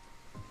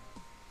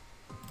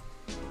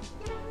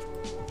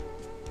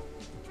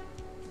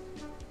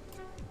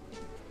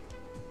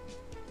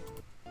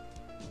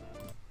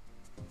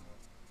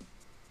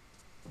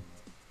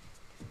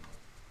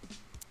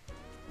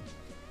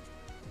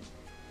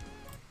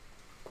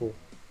 Cool.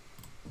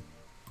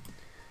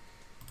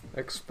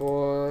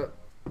 Export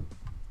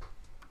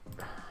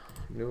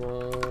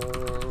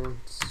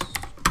Nuance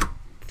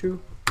 2.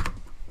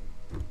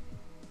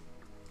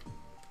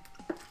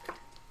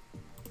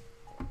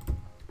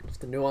 If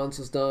the Nuance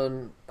is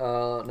done,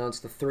 now it's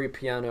the 3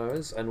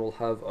 pianos and we'll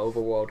have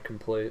Overworld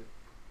complete.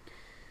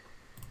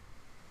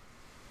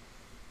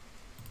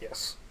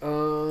 Yes.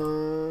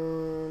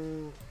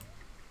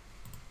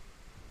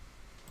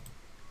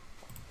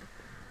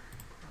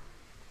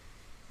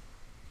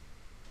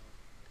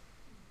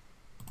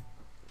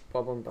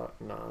 Problem dot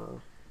nah.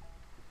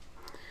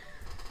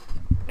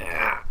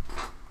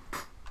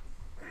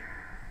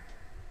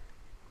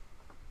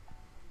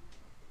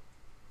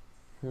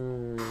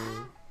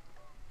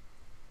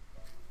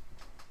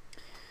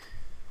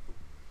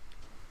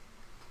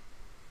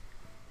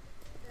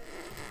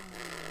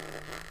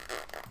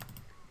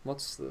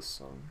 What's this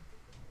song?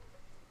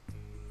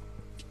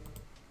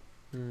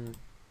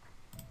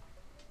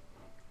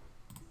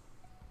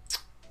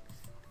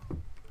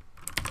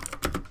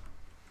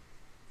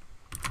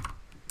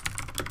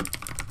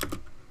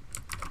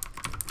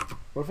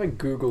 What if I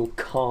Google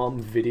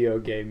calm video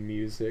game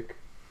music?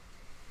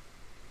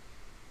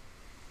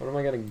 What am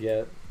I gonna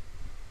get?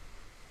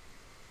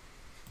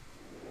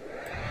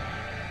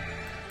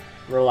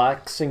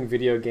 Relaxing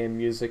video game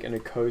music in a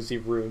cozy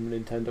room,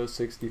 Nintendo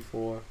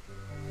 64.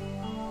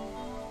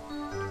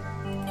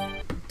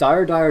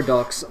 Dire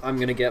Docks I'm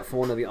gonna get for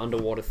one of the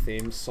underwater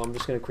themes, so I'm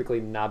just gonna quickly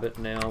nab it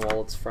now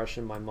while it's fresh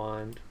in my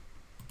mind.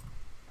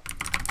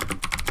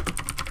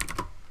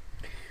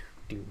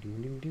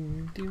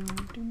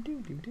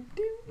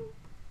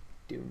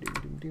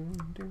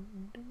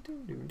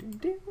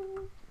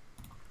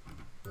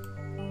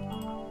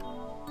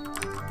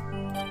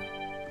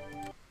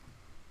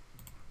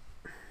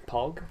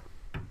 Pog.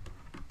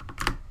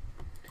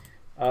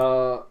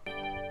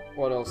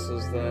 What else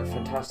is there?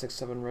 Fantastic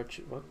 7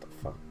 Wretched. What the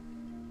fuck?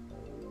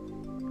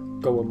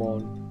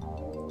 Goemon.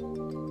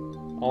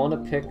 I want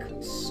to pick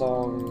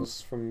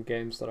songs from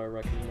games that I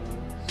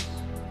recognize.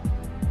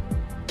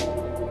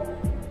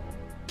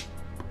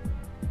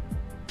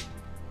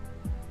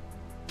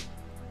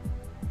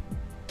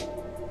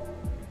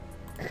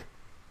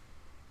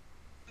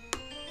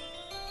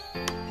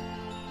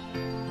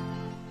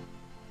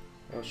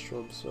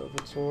 Astral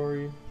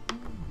Observatory.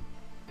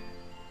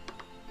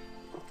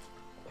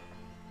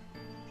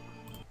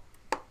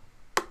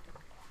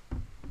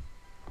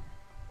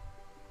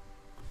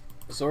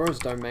 Zora's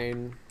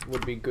Domain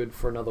would be good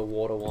for another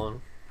water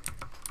one.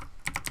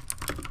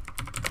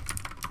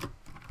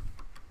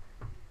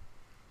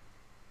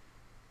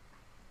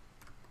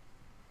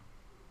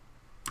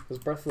 Is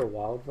Breath of the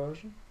Wild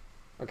version?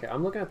 Okay,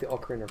 I'm looking at the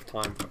Ocarina of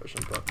Time version,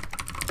 but...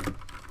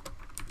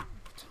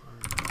 Time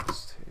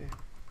lost here.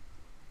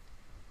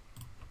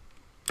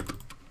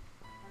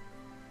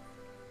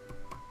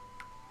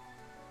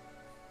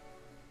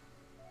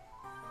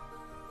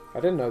 I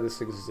didn't know this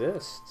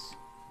exists.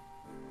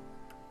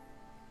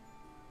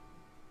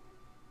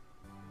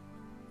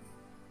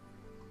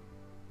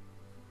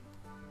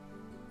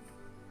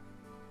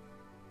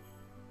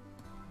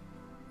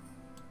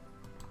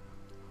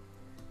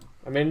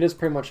 mean, it is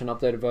pretty much an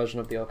updated version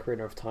of the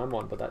Ocarina of Time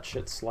one, but that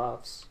shit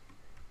slaps.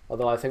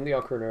 Although I think the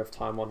Ocarina of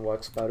Time one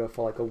works better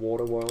for like a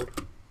water world.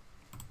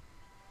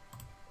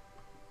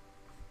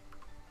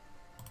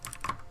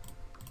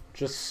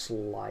 Just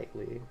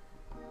slightly.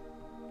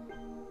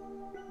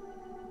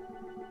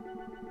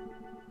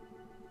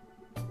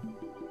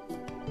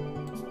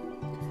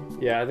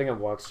 Yeah, I think it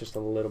works just a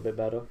little bit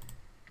better.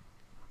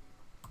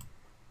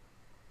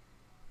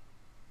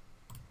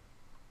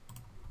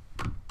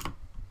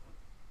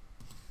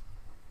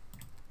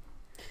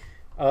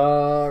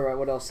 Right,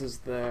 what else is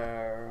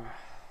there?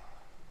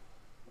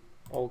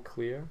 All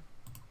clear.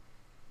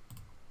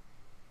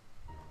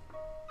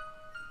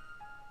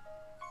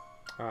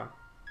 Ah.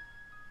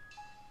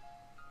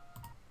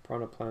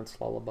 Piranha Plant's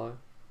Lullaby.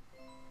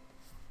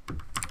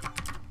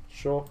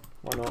 Sure,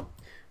 why not?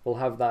 We'll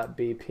have that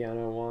be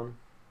piano one.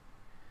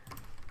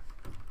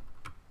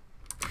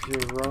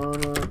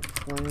 Piranha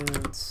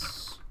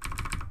Plant's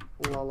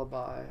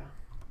Lullaby.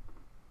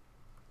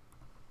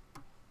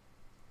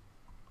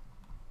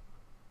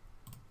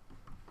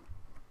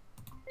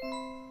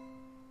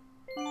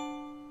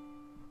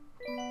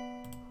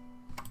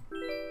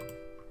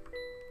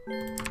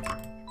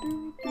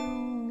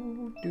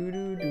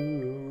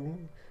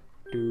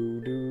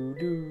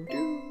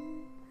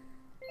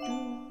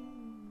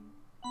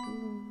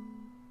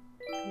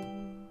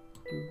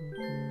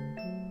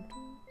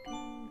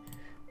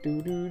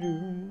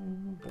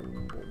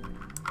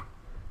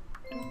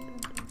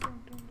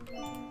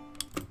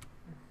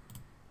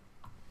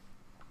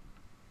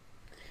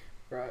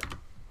 Right,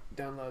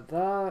 download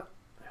that.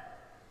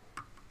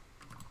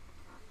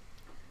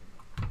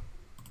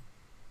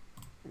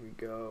 Here we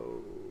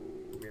go.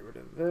 Get rid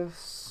of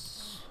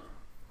this.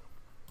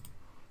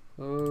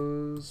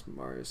 Close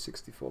Mario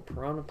 64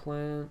 Piranha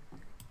Plant.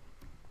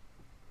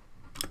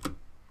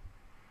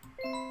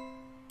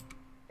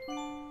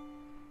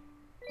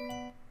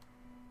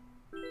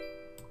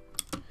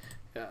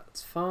 Yeah,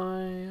 it's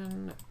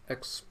fine.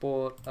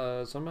 Export.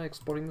 So am I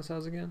exporting this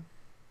as again?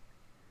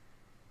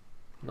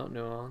 Not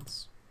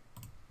Nuance.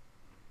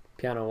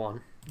 Piano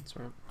 1. That's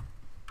right.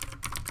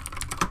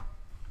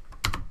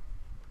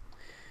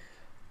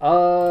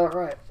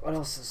 Right. What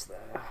else is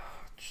there?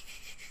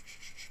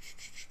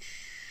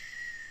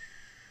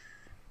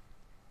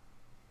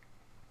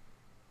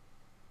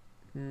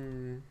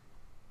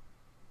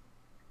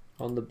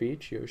 On the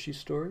beach, Yoshi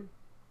story.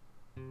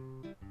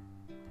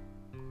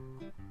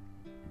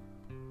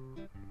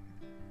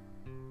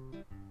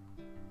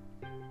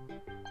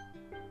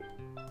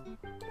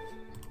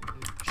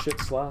 Shit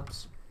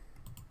slaps.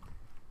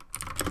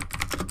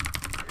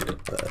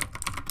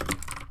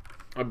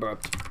 I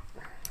burped.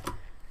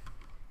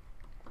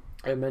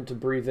 I meant to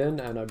breathe in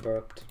and I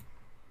burped.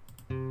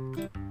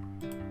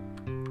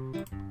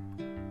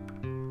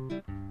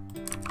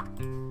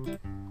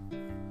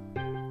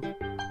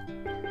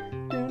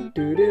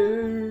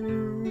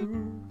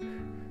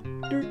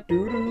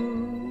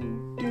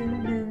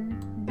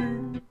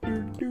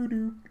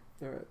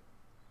 Alright.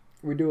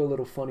 We do a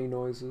little funny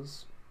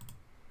noises.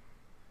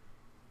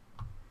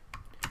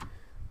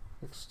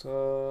 Next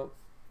up.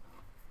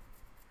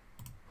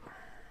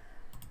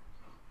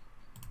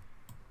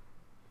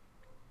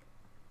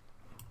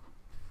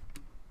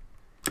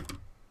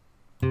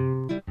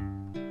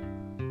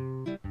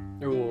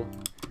 Ooh,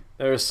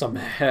 there's some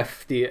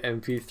hefty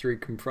MP3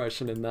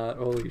 compression in that.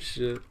 Holy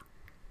shit.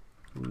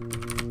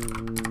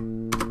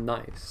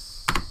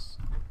 Nice.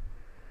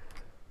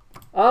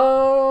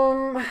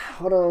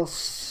 What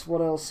else?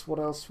 What else? What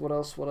else? What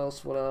else? What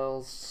else? What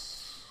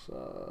else?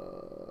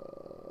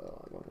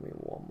 Give me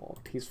one more.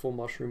 Peaceful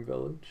Mushroom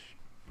Village.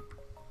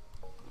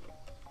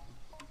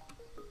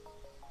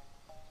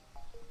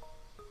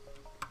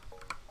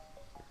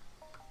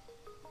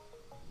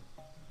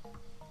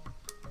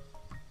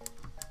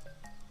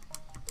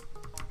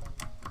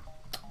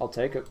 I'll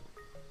take it.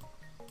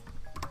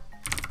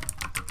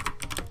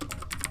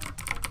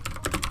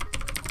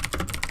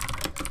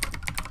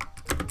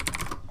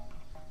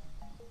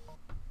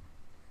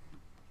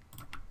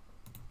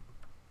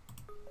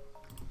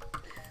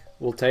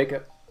 We'll take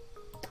it.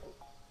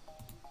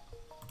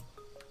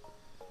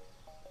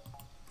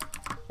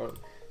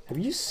 Have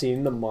you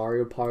seen the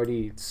Mario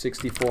Party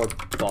 64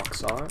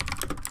 box art?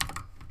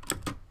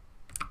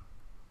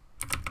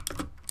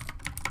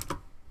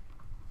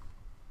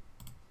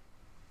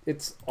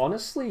 It's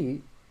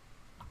honestly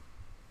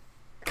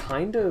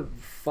kind of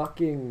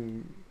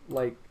fucking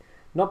like,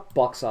 not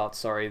box art,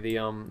 sorry, the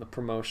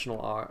promotional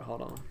art.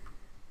 Hold on.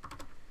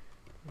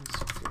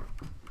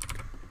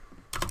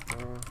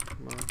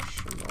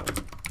 Promotional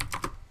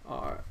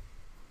art.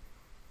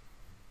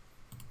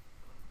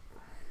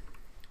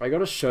 I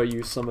gotta show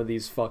you some of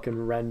these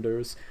fucking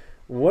renders.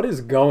 What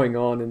is going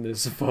on in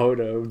this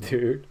photo,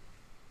 dude?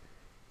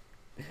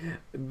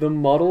 The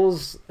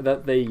models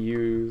that they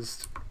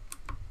used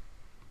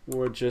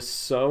were just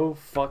so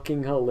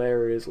fucking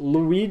hilarious.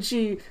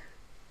 Luigi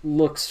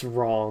looks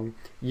wrong.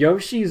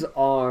 Yoshi's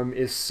arm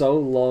is so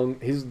long.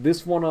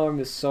 This one arm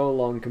is so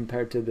long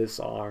compared to this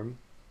arm.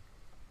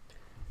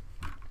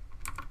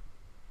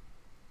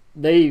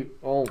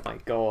 Oh my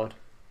god.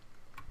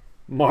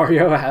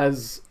 Mario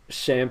has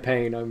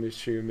champagne, I'm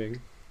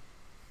assuming.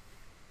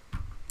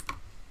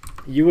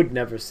 You would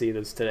never see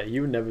this today.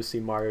 You would never see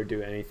Mario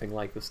do anything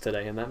like this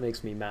today, and that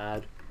makes me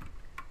mad.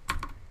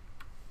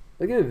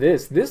 Look at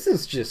this. This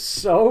is just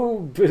so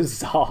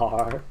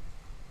bizarre.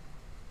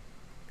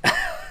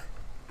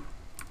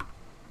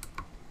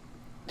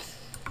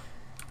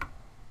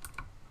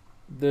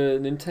 The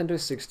Nintendo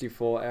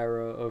 64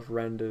 era of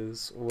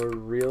renders were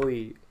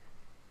really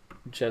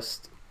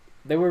just...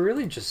 They were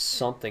really just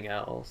something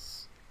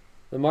else.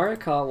 The Mario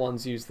Kart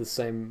ones used the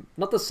same...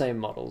 Not the same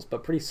models,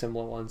 but pretty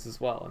similar ones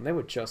as well, and they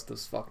were just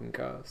as fucking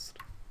cursed.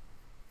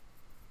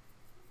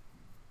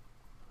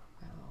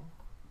 Wow.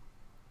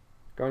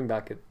 Going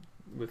back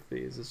with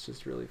these, it's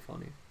just really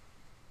funny.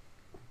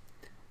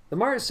 The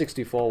Mario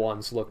 64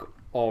 ones look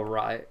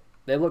alright.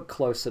 They look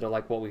closer to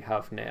like what we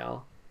have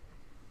now.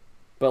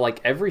 But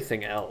like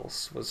everything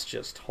else was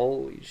just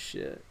holy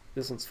shit.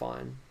 This one's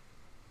fine.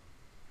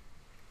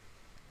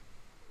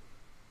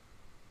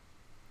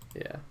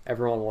 Yeah,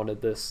 everyone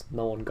wanted this.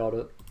 No one got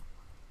it.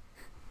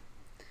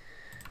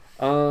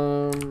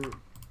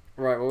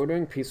 Right, well, we're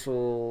doing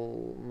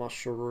Peaceful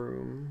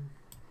Mushroom.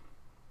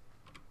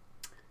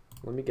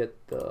 Let me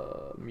get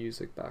the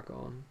music back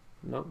on.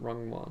 Nope,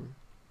 wrong one.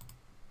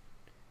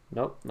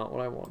 Nope, not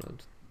what I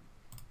wanted.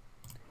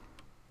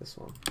 This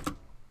one.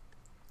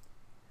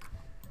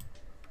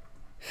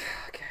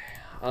 Okay.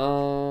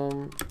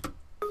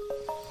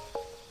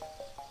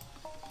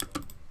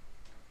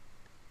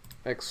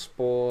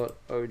 Export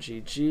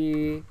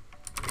OGG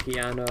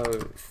Piano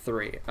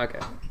 3. Okay.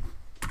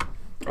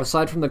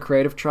 Aside from the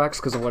creative tracks,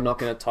 because we're not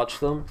going to touch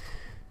them,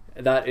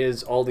 that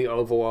is all the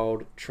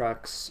overworld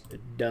tracks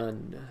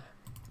done.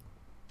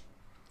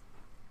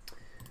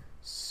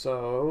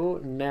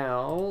 So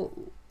now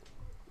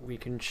we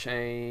can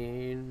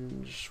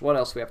change... What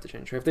else do we have to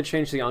change? We have to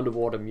change the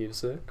underwater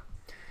music.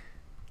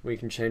 We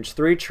can change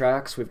 3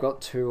 tracks. We've got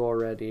 2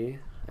 already.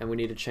 And we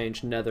need to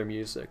change nether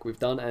music. We've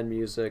done end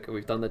music, and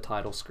we've done the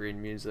title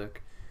screen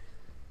music.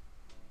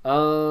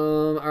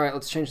 Alright,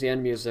 let's change the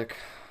end music.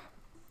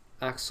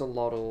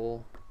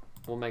 Axolotl.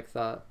 We'll make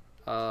that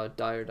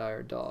Dire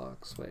Dire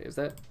Dogs. Wait, is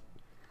that...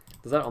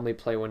 Does that only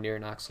play when you're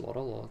an axolotl?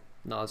 Or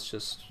no, it's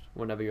just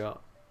whenever you're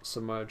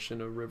submerged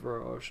in a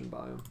river or ocean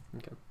biome.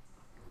 Okay.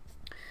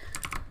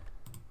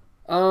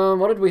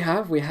 What did we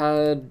have? We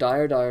had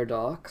Dire Dire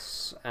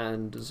Docks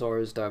and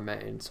Zora's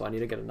Domain, so I need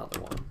to get another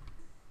one.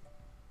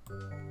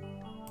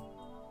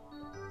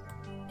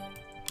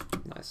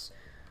 Nice.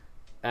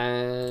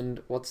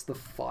 And what's the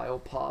file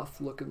path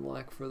looking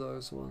like for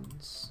those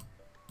ones?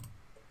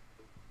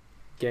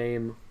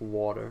 Game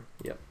water.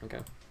 Yep, okay.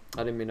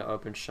 I didn't mean to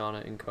open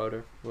Shana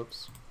encoder.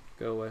 Whoops.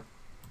 Go away.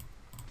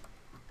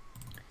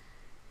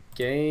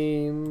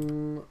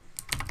 Game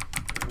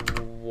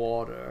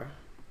water.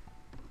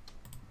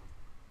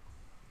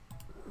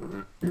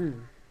 And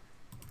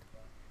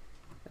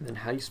then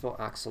how do you spell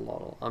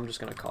axolotl? I'm just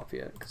gonna copy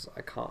it because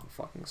I can't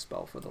fucking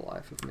spell for the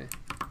life of me.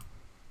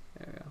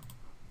 There we go.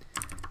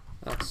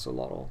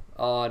 Axolotl.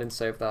 Oh, I didn't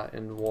save that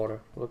in water.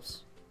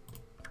 Whoops.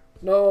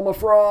 No, I'm a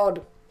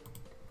fraud!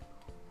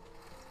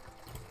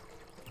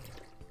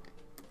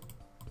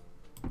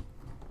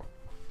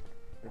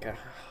 Okay.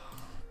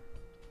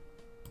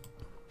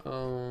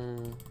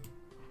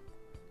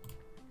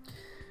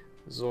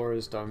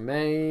 Zora's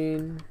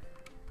Domain.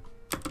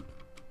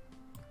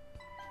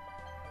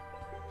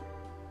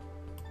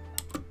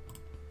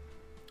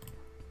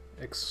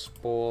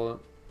 Export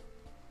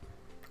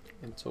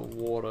into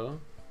water.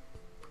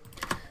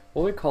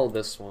 What do we call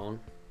this one?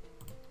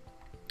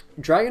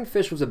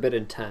 Dragonfish was a bit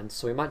intense,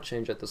 so we might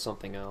change it to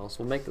something else.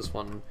 We'll make this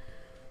one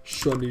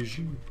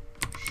Shoniji.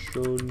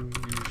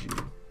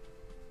 Shoniji.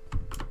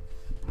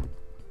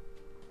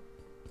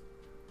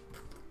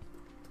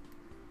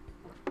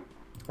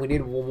 We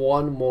need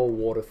one more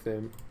water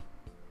theme.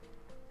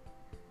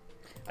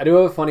 I do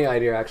have a funny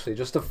idea actually,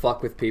 just to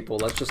fuck with people.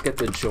 Let's just get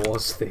the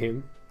Jaws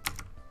theme.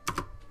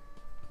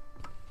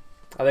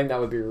 I think that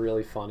would be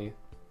really funny.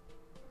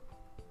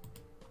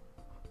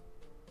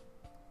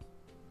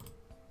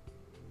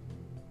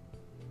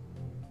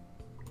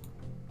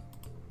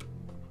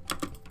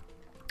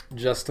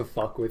 Just to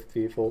fuck with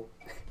people.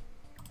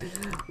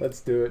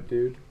 Let's do it,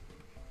 dude.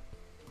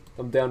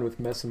 I'm down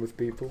with messing with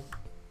people.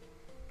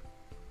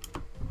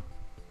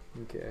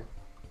 Okay.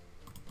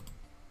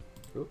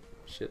 Oh,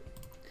 shit.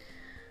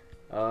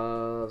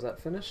 Is that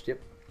finished? Yep.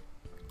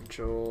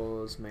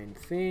 Jaws main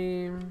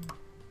theme.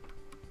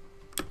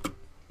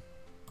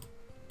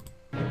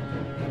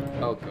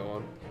 Oh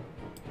god.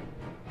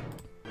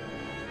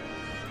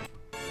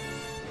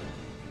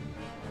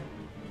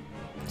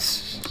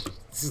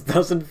 This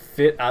doesn't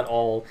fit at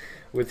all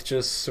with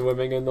just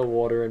swimming in the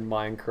water in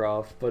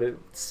Minecraft, but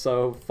it's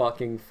so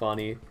fucking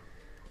funny.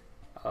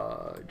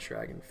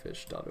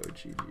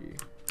 Dragonfish.ogg.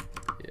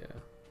 Yeah.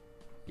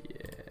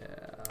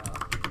 Yeah.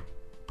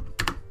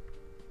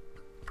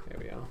 There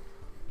we go.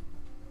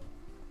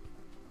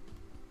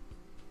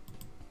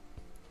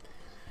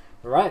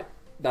 Alright.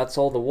 That's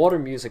all the water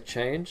music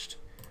changed.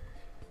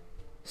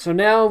 So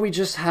now we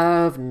just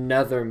have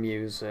Nether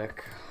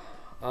music.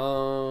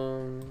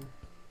 I'll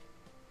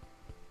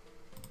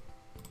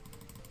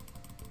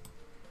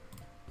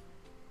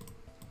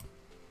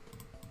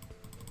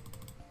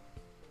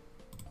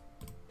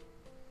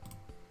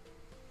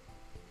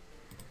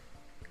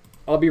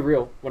be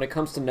real, when it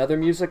comes to Nether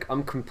music,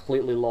 I'm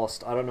completely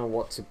lost. I don't know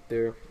what to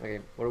do. Okay,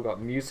 what do we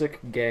got? Music,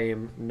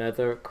 game,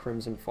 Nether,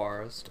 Crimson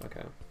Forest.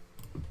 Okay.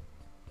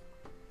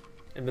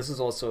 And this is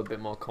also a bit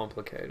more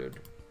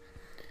complicated.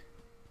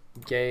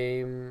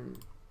 Game,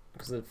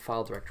 because the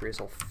file directory is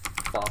all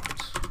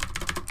fucked.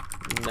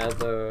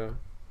 Nether.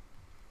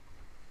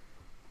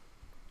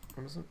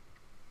 What is it?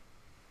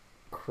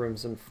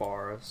 Crimson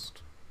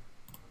Forest.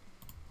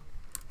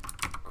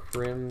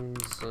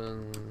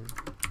 Crimson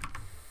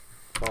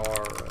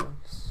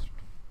Forest.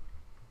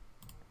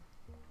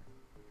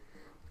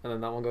 And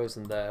then that one goes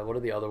in there. What are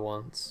the other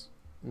ones?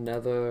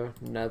 Nether,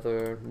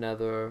 Nether,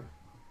 Nether,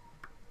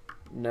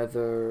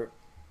 Nether.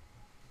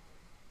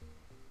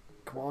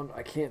 Come on,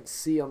 I can't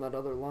see on that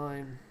other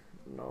line.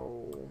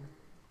 No.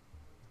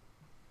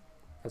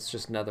 That's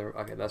just Nether.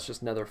 Okay, that's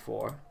just Nether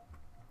 4.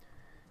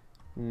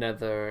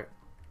 Nether.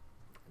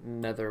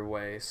 Nether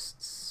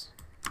Wastes.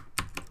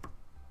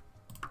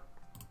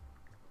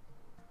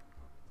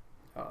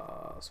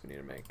 So we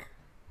need to make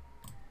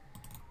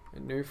a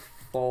new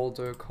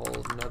folder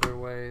called Nether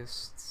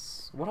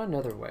Wastes. What are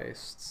Nether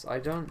Wastes? I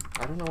don't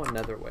know what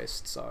Nether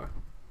Wastes are.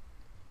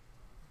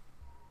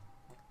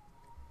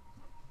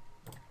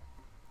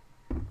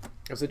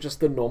 Is it just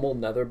the normal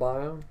Nether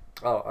biome?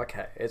 Oh,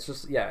 okay. It's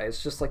just, yeah,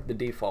 it's just like the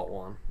default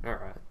one.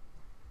 Alright.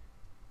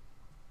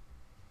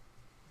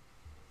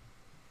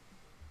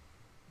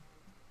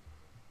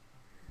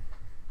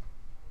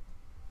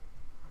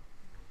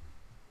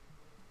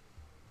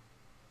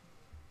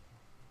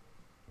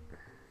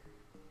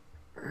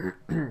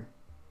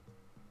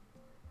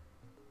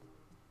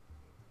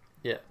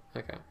 Yeah,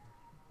 okay.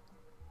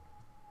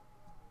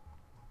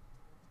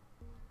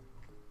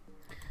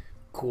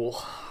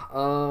 Cool.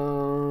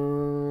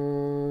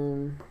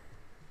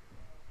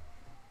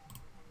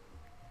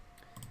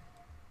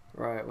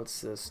 Right, what's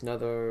this?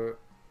 Nether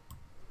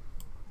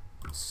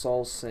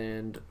Soul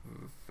Sand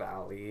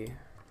Valley.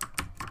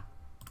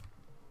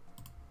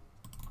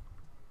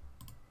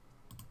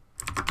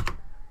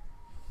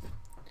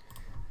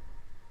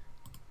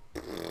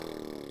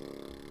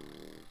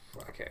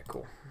 Okay,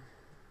 cool.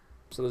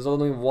 So there's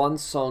only one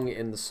song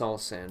in the Soul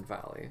Sand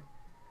Valley.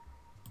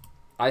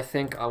 I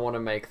think I want to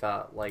make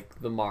that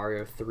like the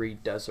Mario 3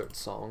 desert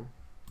song.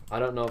 I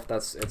don't know if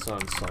that's its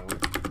own song.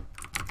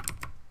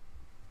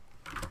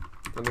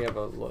 Let me have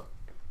a look.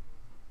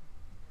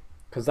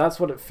 Because that's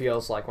what it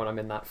feels like when I'm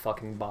in that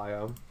fucking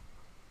biome.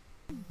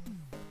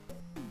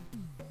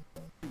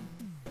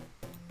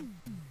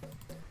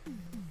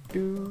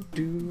 Do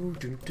do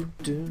do do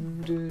do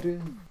do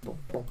do.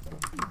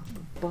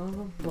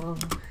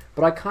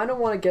 But I kind of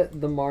want to get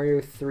the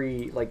Mario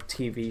 3 like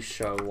TV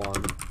show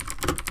one.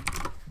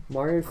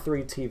 Mario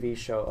 3 TV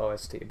show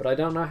OST, but I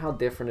don't know how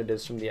different it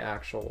is from the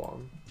actual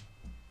one.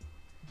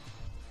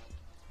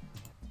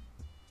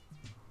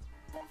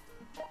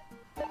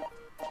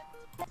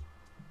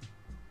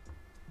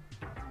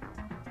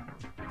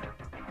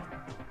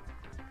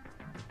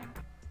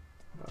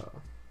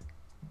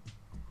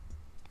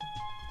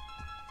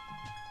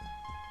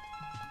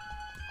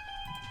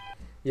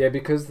 Yeah,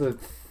 because the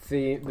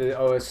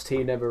OST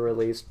never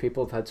released,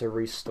 people have had to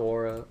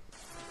restore it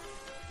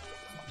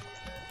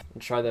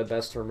and try their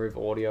best to remove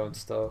audio and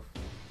stuff.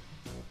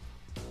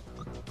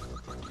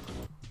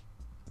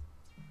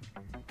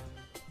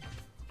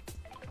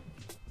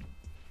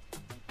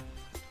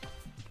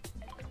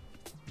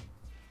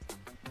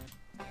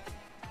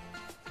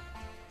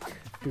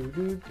 Do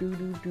do do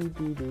do do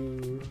do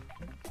do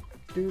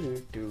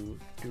do do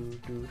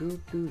do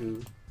do do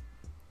do.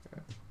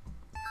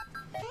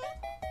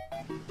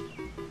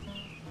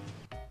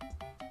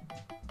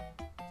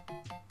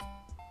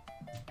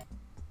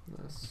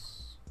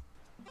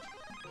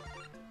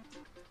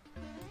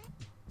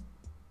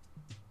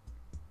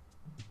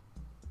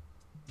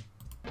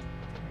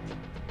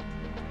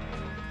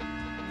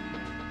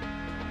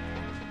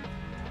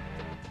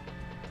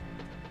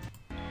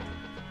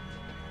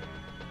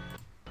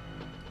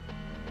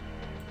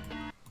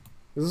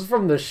 This is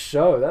from the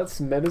show. That's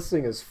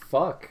menacing as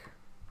fuck.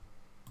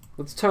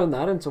 Let's turn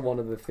that into one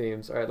of the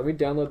themes. Alright, let me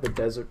download the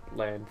Desert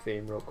Land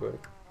theme real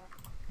quick.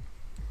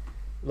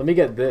 Let me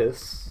get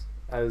this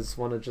as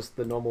one of just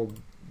the normal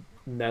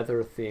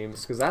Nether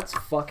themes, because that's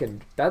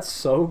fucking... that's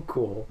so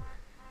cool.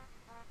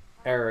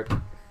 Eric.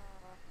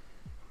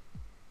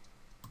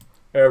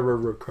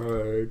 Error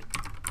occurred.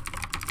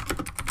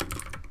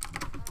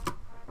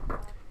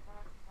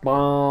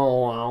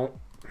 Wow.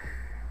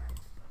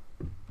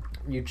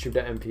 YouTube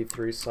to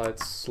MP3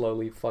 sites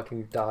slowly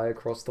fucking die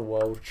across the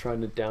world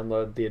trying to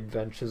download the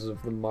adventures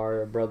of the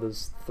Mario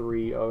Brothers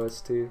 3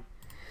 OST.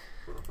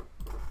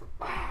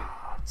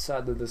 It's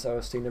sad that this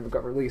OST never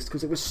got released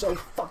because it was so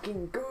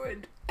fucking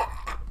good.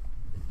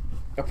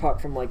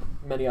 apart from like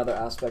many other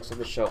aspects of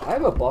the show. I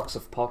have a box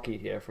of Pocky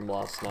here from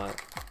last night.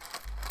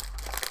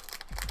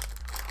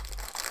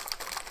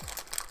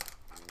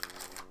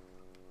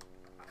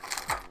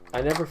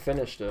 I never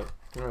finished it.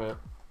 Alright.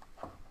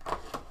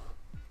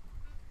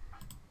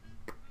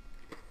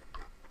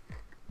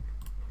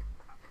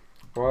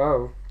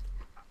 Wow.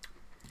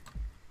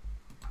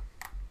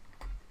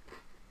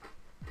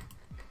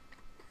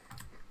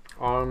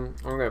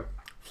 Okay,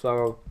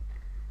 so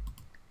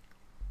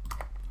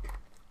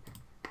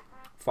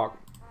fuck.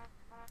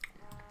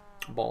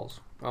 Balls.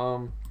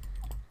 Yeah.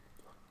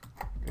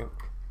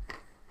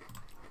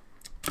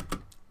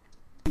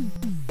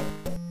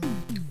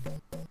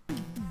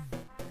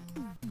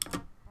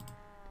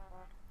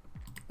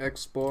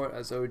 Export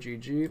as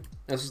OGG.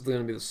 This is going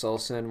to be the Soul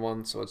Sand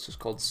one, so it's just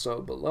called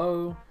So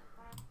Below.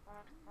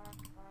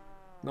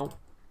 Nope.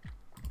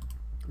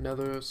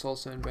 Another Soul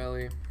Sand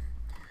Valley.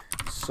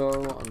 So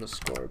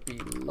underscore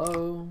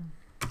below.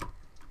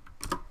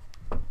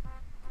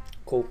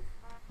 Cool.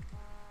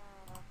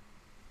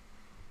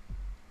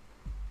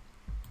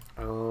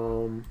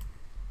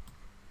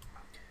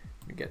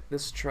 We get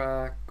this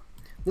track.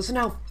 Listen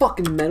how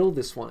fucking metal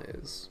this one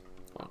is.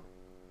 Oh.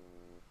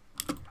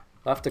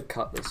 I have to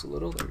cut this a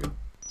little. There we go.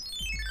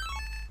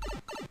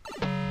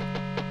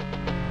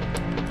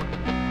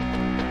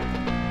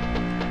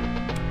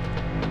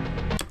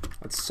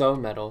 It's so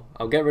metal.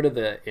 I'll get rid of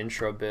the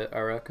intro bit, I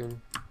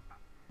reckon.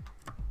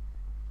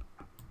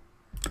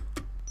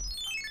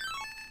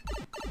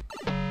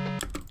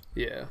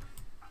 Yeah.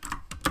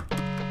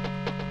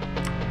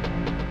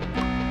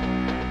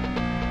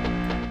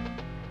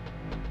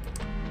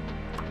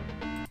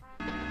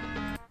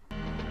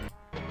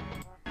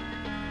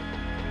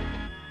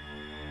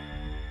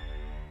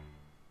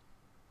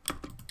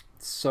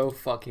 It's so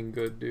fucking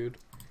good, dude.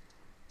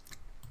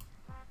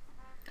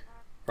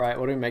 Right,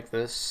 what do we make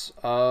this?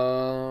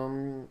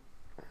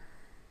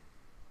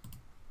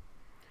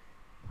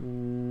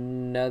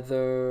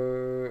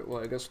 Nether...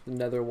 Well, I guess the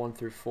Nether 1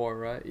 through 4,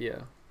 right?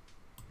 Yeah.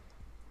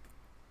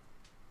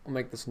 I'll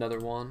make this Nether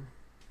 1.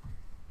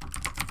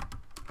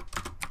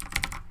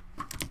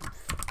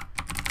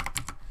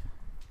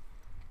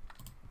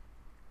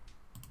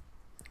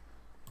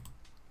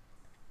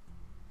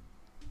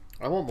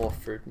 I want more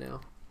fruit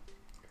now.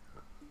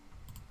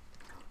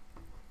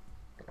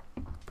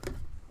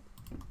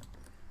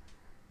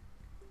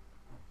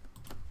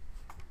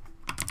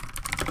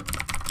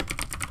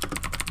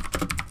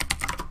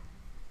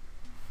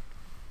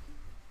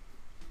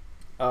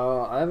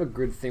 I have a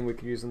good thing we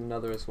could use in the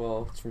Nether as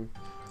well. It's from...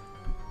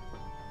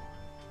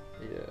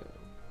 Yeah.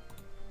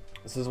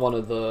 This is one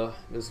of the...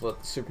 This is what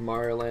the Super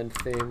Mario Land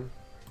theme.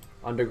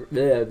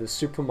 The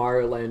Super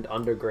Mario Land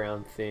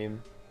Underground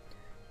theme.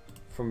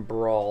 From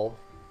Brawl.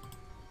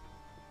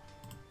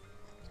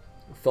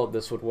 I felt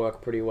this would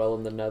work pretty well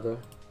in the Nether.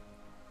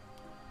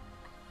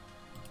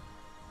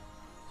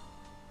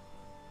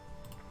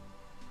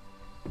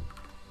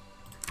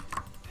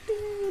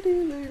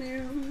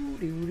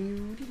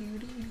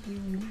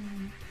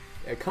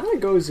 It kind of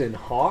goes in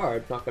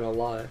hard, not gonna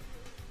lie.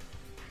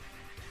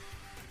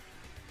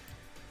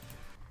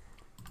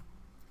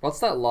 What's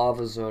that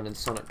lava zone in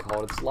Sonic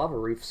called? It's Lava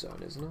Reef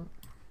Zone, isn't it?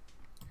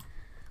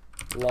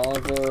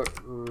 Lava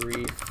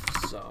Reef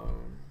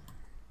Zone.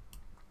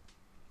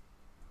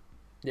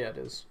 Yeah, it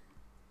is.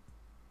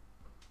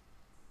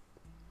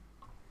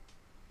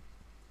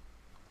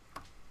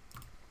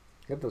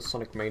 Get the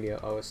Sonic Mania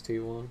OST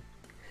one.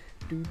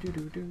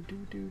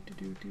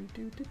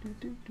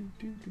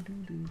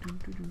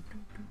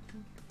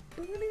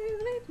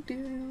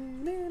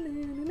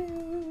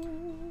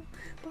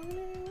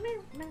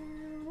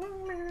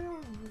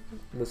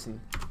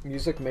 Listen,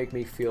 music make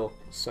me feel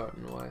a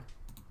certain way.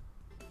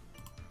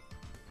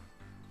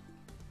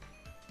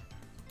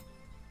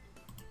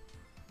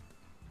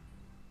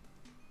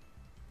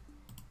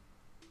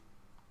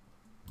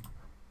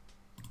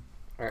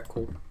 Alright,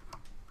 cool.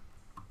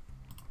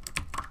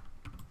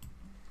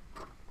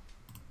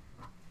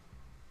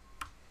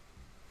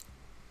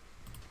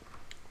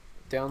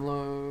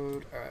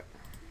 Download, alright.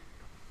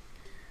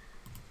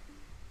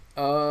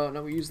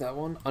 No, we use that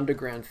one.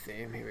 Underground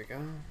theme, here we go.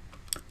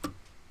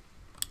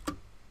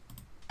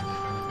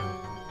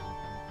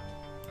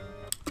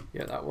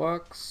 Yeah, that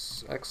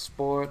works.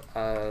 Export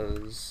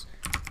as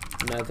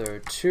Nether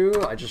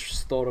 2. I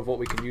just thought of what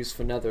we could use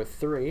for Nether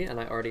 3, and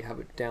I already have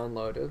it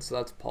downloaded, so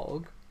that's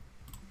Pog.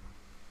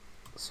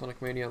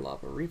 Sonic Mania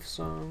Lava Reef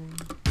Zone.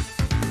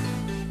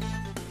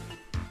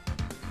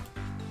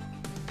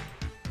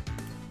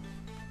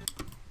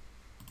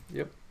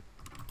 Yep.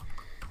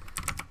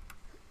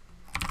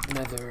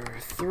 Nether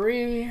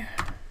 3.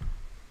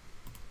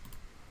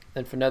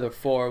 And for Nether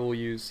 4, we'll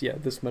use, yeah,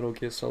 this Metal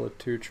Gear Solid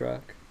 2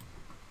 track.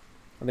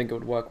 I think it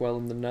would work well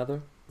in the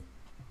Nether.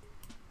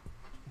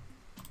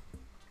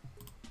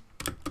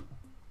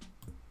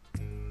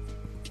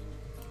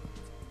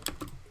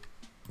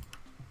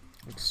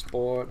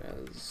 Export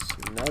as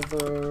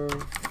Nether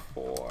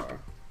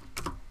 4.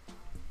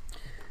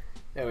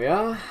 There we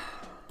are.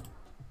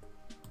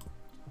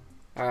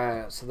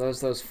 Alright, so there's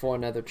those 4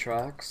 nether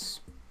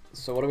tracks.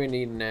 So what do we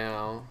need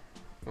now?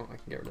 Oh, I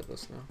can get rid of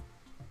this now.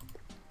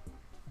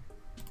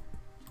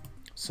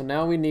 So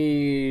now we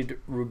need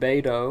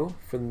Rubedo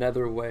for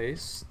nether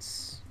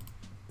wastes.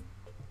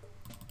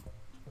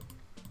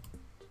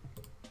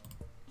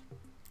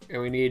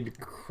 And we need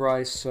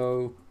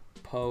Chrysopo...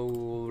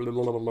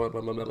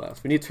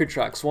 We need 2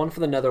 tracks, one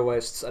for the nether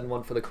wastes and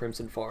one for the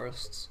Crimson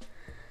Forests.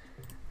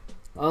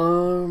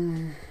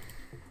 I'm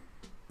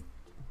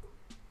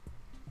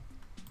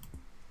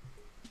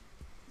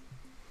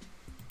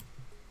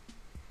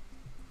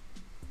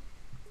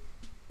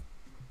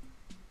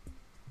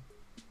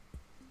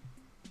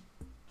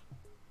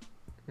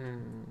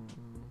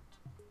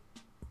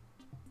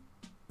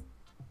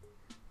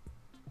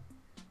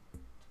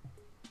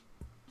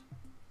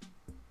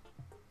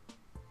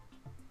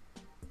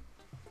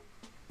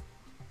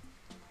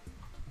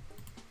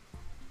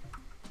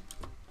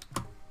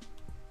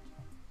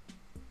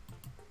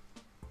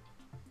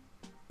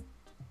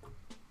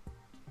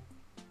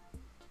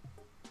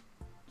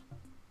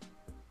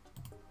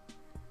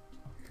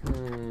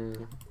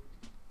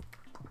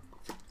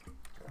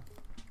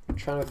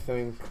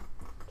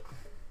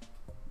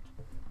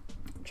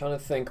trying to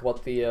think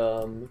what the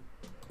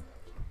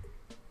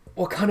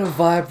what kind of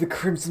vibe the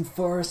Crimson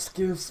Forest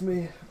gives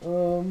me.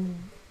 Oh,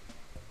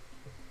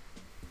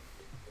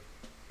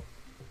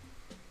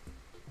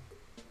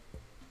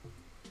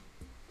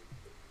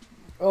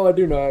 I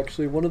do know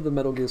actually. One of the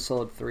Metal Gear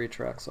Solid 3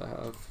 tracks I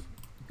have.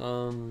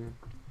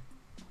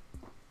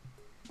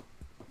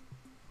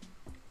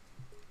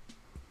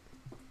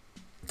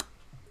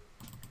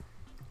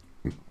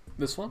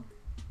 This one?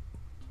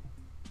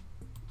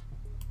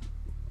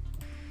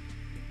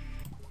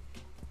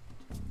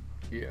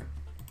 Yeah.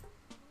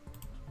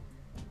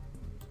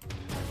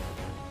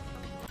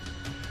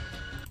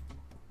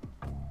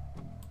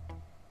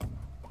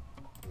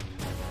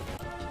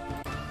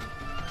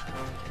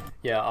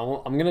 Yeah,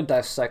 I'm gonna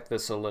dissect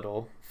this a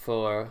little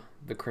for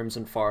the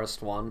Crimson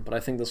Forest one, but I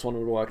think this one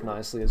would work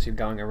nicely as you're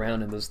going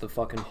around and there's the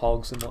fucking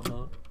hogs and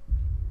whatnot.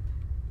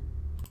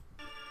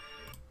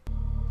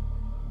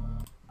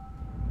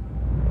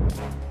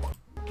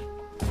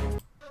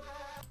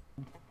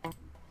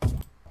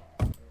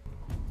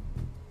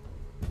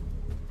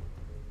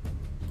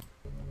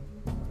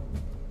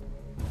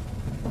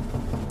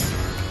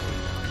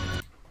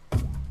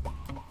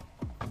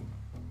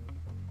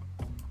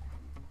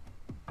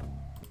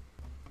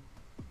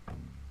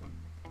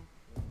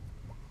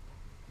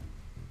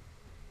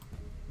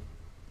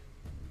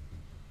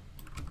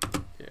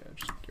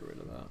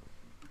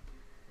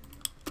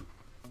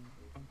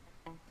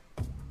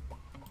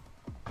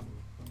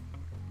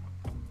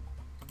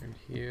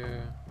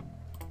 Here,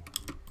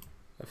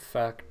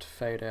 effect,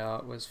 fade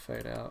out, where's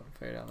fade out?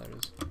 Fade out, there it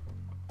is.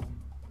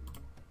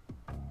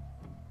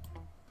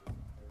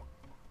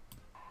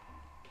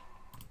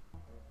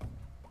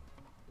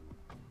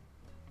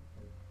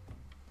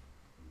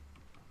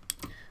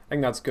 I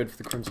think that's good for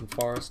the Crimson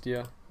Forest,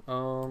 yeah.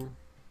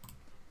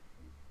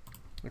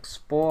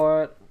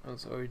 Export,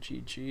 that's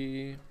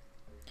OGG.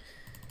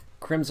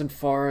 Crimson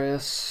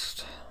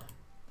Forest.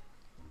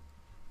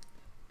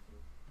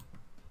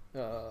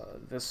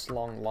 This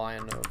long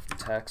line of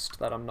text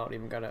that I'm not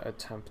even gonna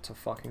attempt to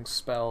fucking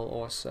spell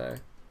or say.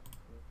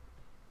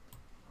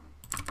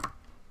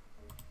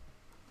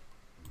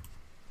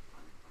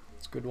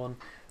 It's a good one.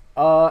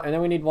 And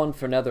then we need one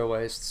for Nether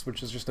Wastes,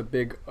 which is just a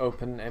big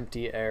open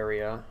empty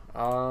area.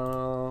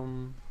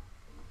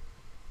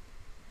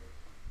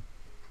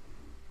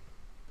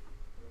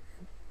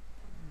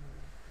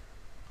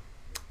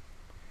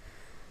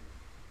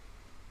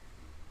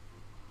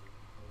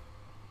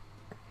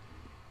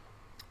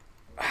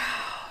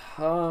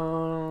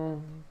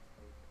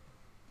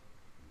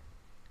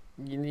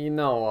 You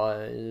know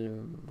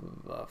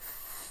what?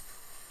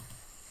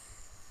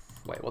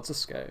 Wait, what's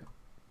escape?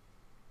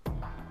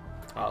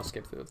 I'll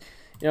skip through it.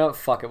 You know what?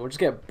 Fuck it. We'll just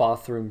get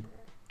bathroom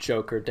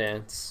Joker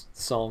dance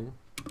song.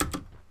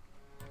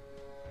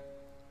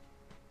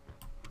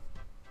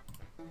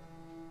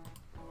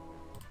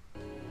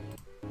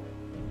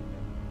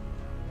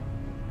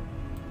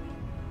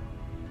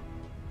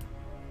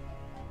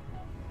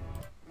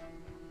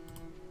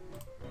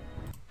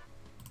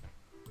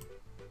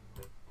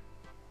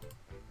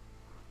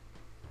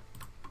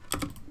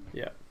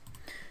 Yeah.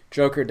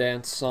 Joker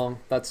dance song.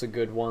 That's a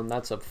good one.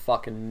 That's a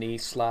fucking knee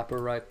slapper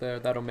right there.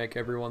 That'll make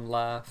everyone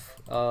laugh.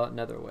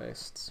 Nether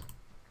Wastes.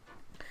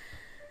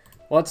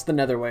 What's the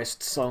Nether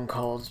Wastes song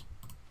called?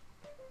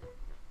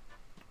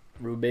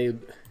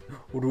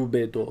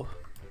 Rubedo.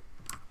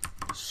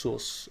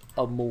 Sus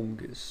Among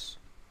Us.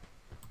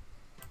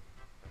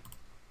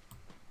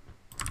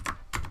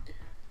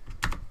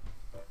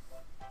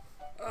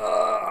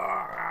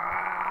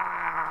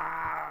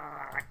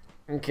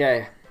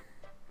 Okay.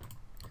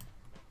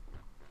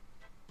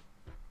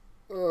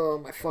 Oh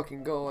my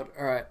fucking god.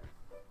 Alright.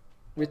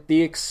 With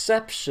the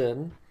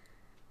exception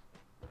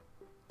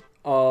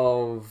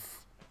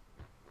of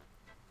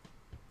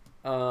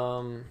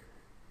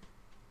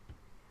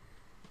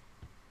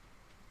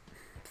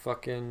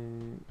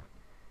Fucking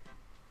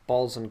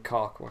balls and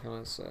cock, what can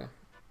I say?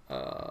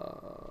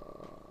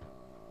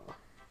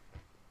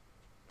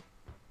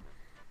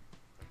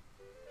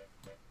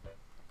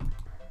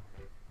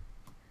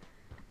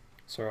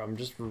 Sorry, I'm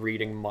just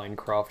reading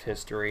Minecraft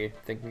history,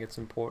 thinking it's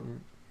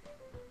important.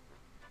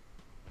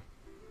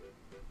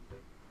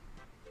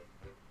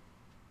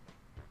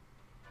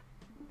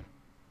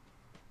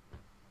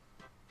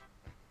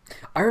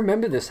 I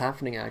remember this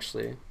happening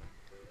actually.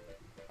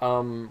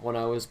 When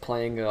I was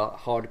playing a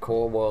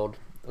Hardcore World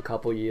a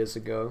couple years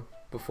ago,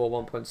 before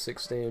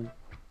 1.16,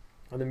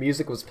 and the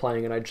music was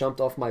playing, and I jumped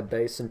off my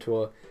base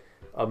into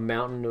a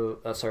mountain,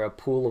 a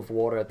pool of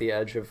water at the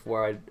edge of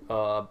where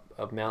a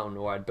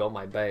mountain where I'd built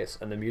my base,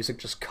 and the music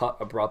just cut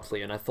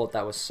abruptly, and I thought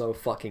that was so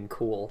fucking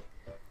cool.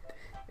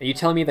 And you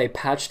telling me they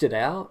patched it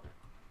out?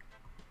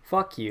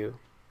 Fuck you.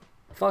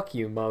 Fuck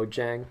you,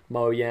 Mojang.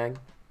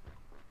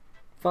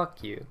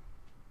 Fuck you.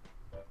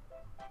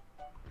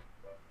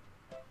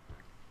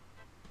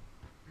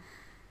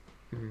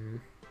 Mm.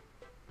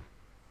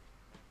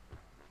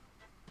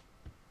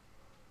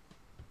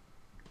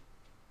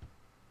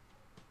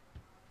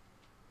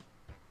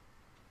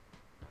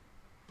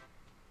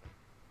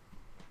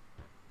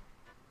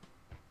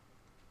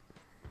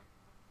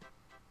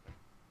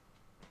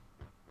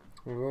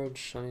 The word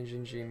Shiny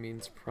Jinji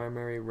means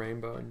primary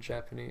rainbow in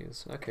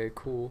Japanese. Okay,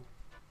 cool.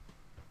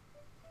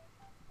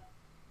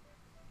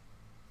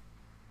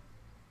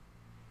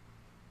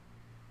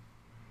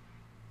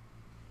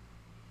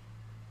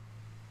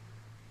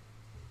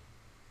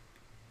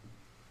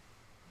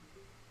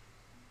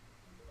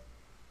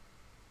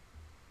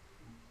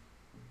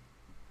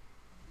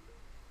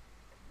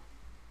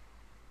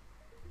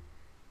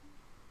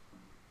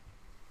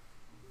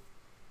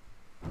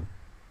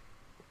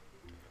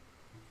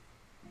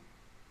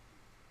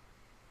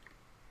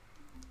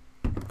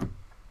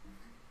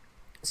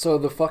 So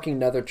the fucking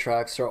nether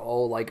tracks are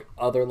all like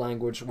other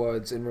language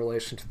words in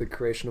relation to the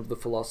creation of the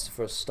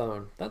Philosopher's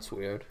Stone. That's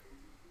weird.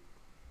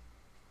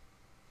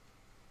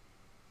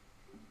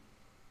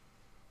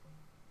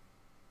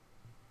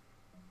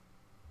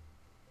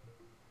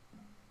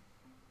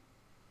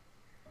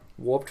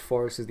 Warped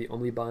Forest is the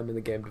only biome in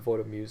the game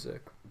devoid of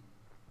music.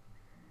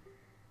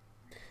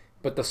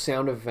 But the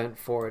sound event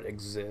for it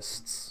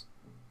exists.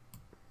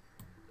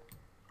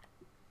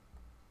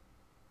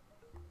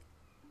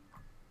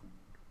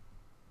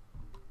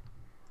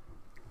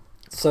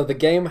 So the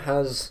game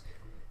has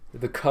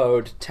the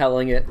code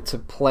telling it to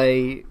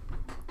play...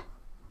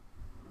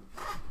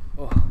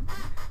 Oh.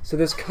 So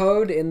there's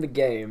code in the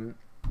game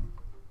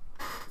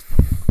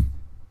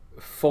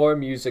for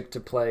music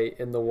to play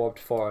in the Warped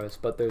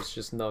Forest, but there's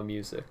just no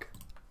music.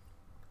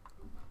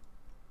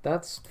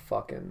 That's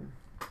fucking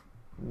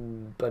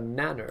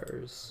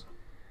bananas.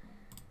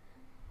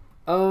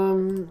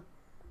 Alright.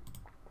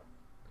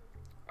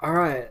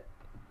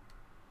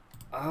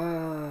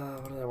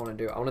 What did I want to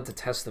do? I wanted to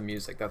test the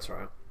music, that's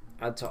right.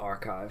 Add to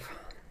archive.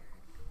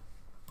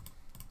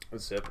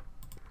 Zip.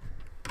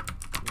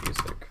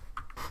 Music.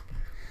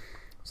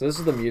 So this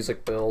is the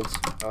music build.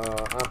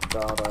 App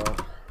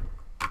data.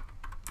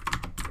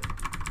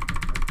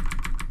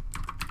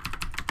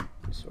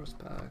 Resource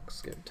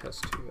packs. Get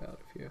test 2 out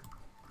of here.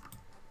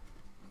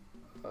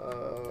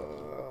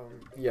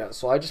 Yeah,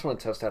 so I just want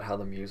to test out how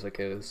the music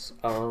is.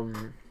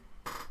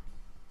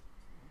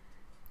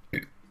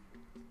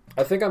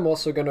 I think I'm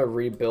also gonna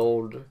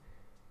rebuild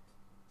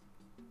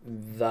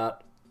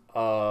that.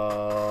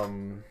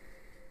 I'm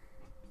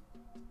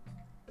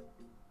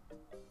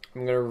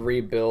gonna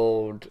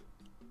rebuild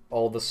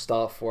all the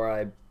stuff where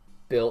I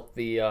built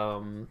the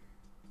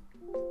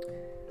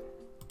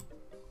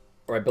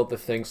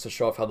things to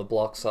show off how the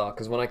blocks are.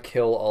 Because when I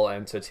kill all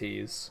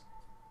entities,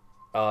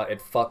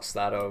 it fucks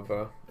that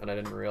over, and I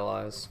didn't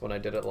realize when I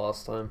did it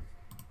last time.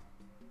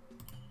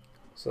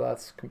 So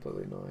that's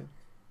completely annoying.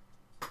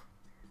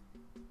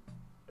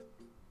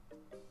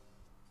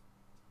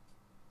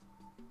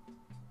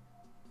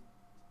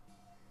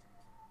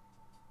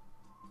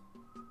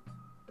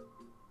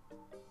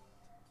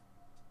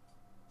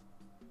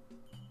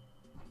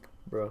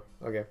 Bro,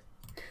 okay.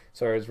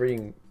 Sorry, I was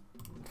reading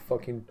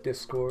fucking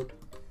Discord.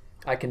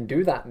 I can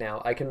do that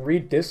now. I can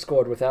read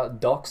Discord without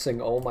doxing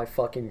all my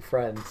fucking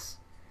friends.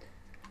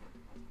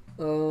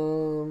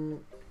 Alright,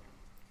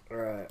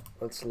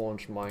 let's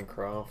launch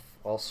Minecraft.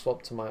 I'll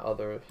swap to my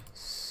other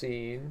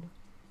scene.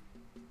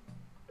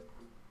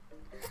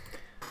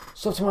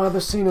 Swap to my other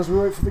scene as we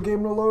wait for the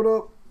game to load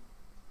up.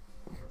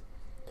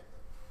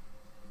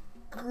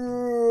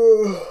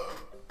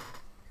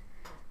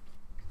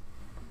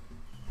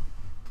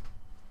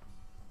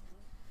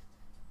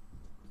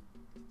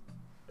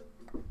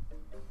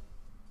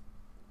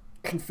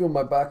 I can feel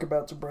my back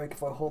about to break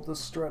if I hold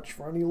this stretch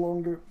for any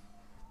longer.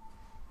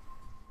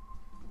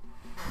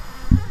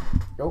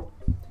 Nope.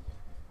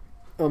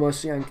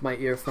 Almost yanked my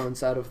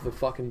earphones out of the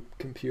fucking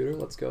computer.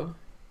 Let's go.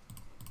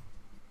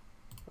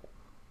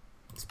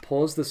 Let's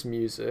pause this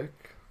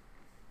music.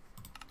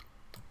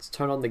 Let's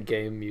turn on the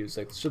game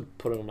music. Let's just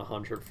put it on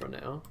 100 for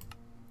now.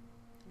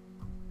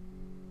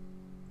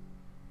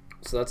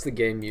 So that's the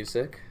game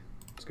music.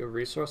 Let's go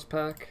resource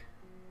pack.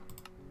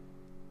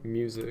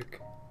 Music.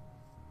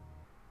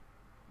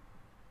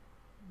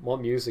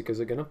 What music is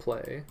it gonna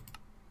play?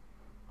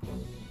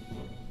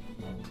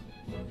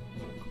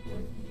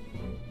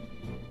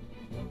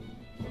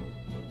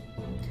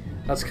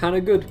 That's kind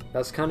of good.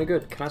 That's kind of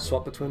good. Can I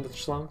swap between the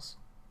songs?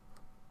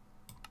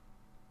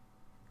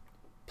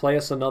 Play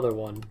us another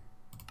one.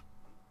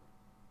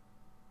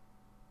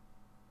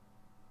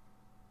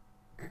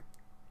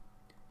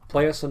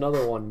 Play us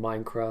another one,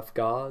 Minecraft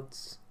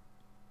gods.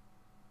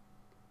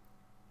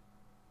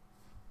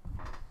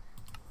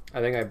 I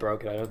think I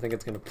broke it. I don't think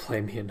it's gonna play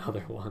me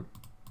another one.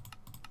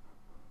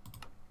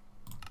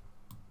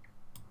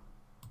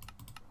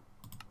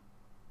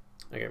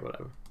 Okay,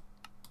 whatever.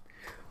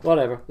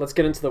 Whatever. Let's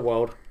get into the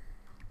world.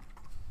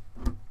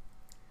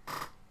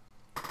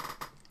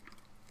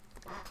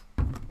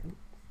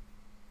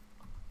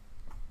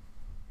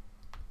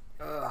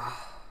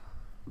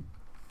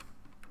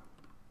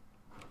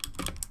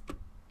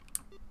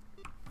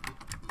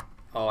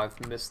 Oh,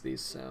 I've missed these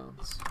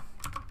sounds.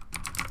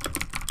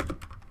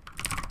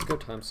 Go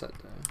time set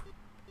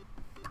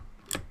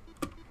there.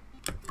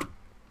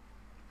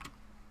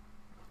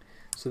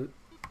 So,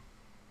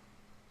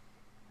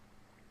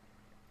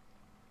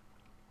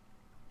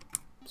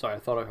 sorry, I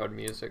thought I heard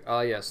music.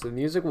 Ah, yes, the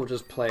music will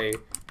just play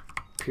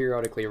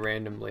periodically,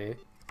 randomly.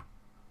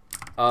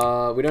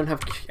 We don't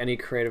have any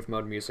creative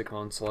mode music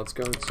on, so let's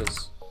go into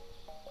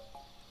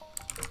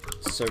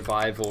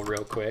survival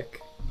real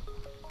quick.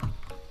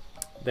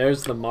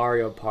 There's the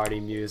Mario Party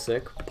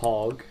music,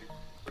 Pog.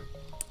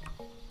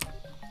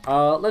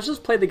 Let's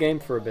just play the game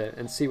for a bit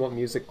and see what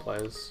music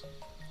plays.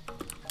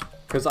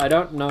 Because I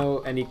don't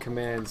know any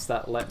commands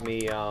that let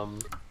me,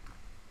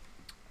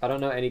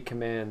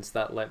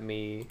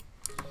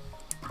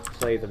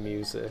 play the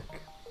music.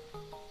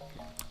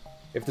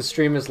 If the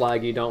stream is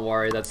laggy, don't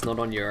worry, that's not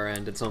on your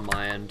end, it's on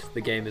my end.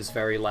 The game is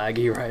very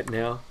laggy right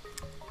now.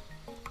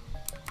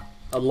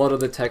 A lot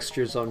of the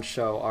textures on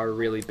show are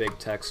really big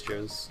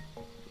textures.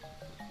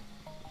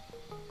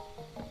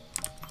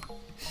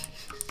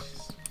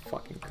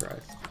 Fucking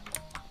Christ.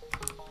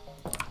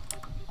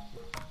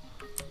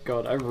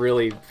 God, I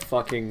really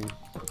fucking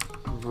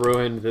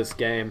ruined this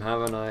game,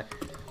 haven't I?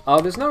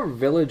 Oh, there's no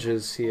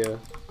villagers here,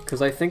 because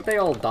I think they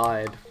all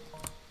died.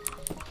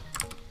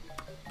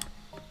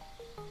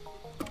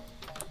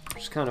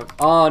 Just kind of...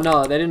 Oh,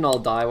 no, they didn't all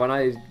die. When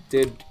I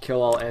did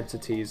kill all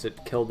entities,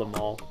 it killed them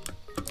all.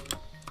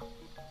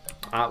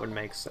 That would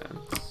make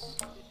sense.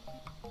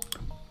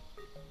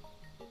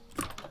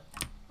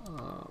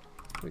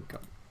 We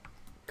got...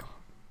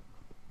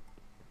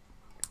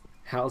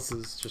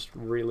 Houses just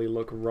really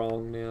look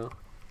wrong now.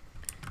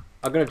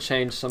 I'm gonna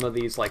change some of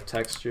these like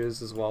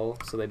textures as well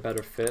so they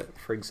better fit.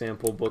 For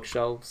example,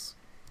 bookshelves.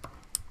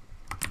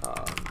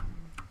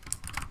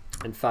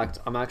 In fact,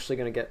 I'm actually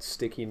gonna get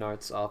sticky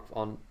notes up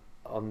on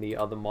the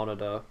other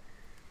monitor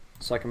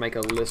so I can make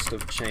a list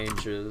of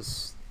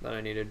changes that I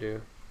need to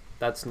do.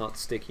 That's not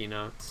sticky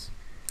notes.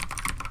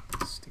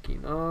 Sticky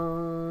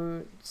notes.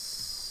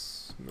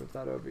 Move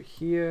that over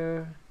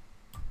here.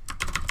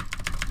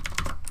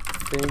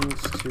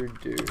 Things to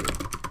do.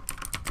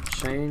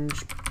 Change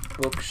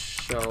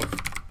bookshelf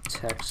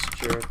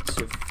texture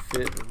to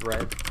fit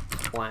red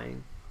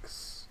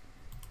planks.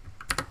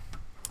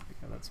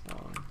 Okay, that's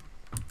wrong.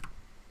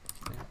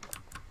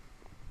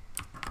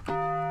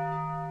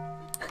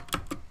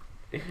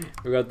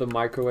 We got the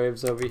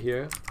microwaves over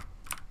here.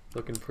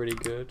 Looking pretty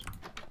good.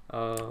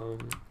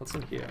 What's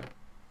in here?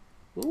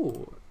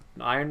 Ooh,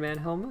 an Iron Man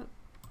helmet?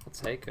 I'll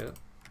take it.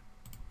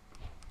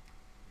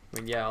 I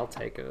mean, yeah, I'll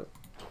take it.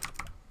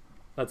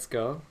 Let's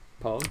go,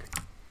 Pog.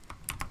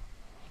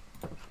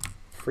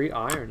 Free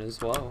iron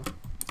as well.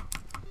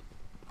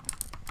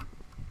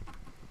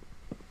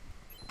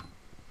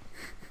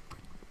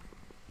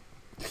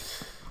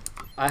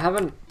 I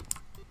haven't,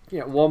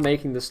 while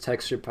making this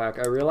texture pack,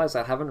 I realized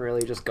I haven't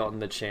really just gotten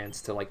the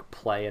chance to like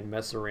play and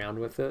mess around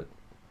with it.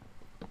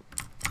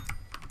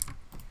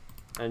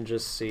 And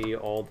just see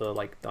all the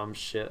like dumb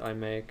shit I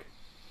make.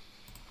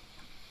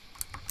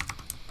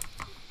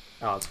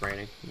 Oh, it's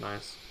raining.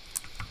 Nice.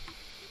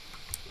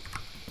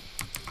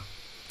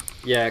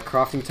 Yeah,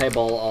 crafting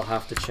table I'll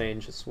have to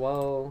change as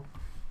well.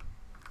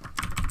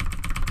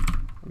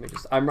 Let me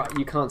just...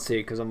 you can't see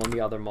it because I'm on the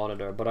other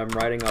monitor, but I'm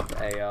writing up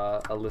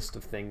a list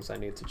of things I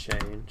need to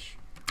change.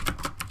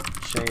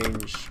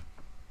 Change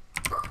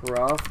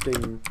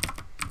crafting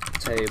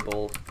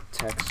table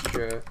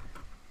texture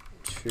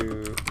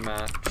to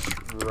match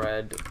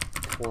red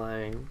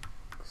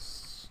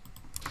planks.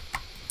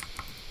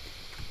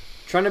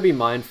 Trying to be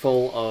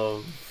mindful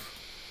of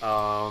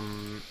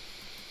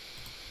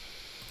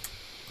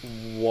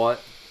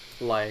what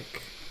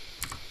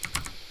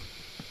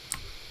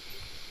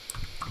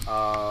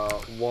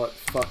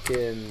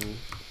fucking...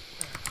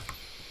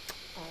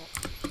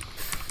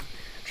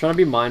 Trying to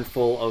be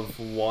mindful of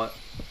what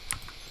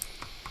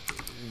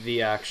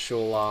the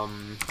actual,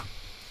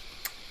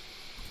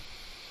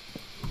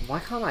 why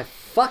can't I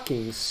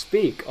fucking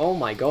speak? Oh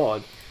my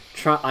god.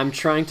 I'm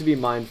trying to be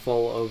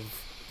mindful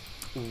of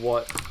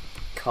what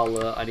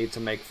color I need to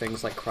make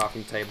things like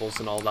crafting tables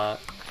and all that.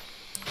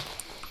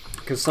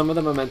 Because some of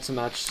them are meant to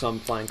match some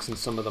planks and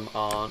some of them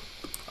aren't.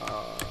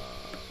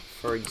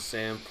 For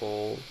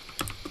example,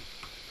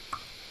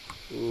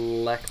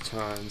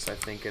 lecterns, I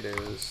think it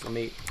is. Let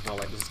me... Oh,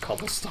 like, this is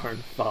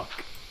cobblestone.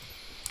 Fuck.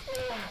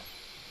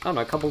 I don't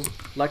know,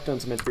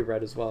 lecterns are meant to be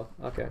red as well.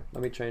 Okay,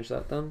 let me change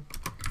that then.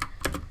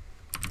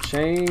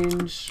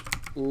 Change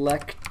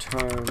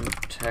lectern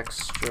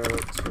texture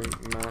to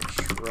match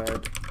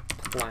red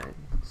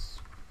planks.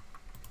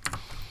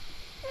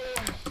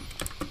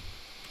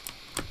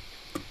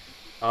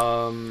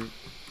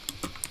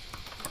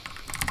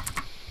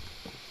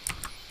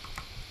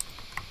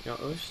 You know,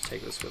 let's just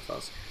take this with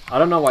us. I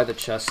don't know why the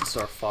chests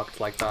are fucked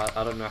like that.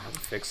 I don't know how to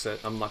fix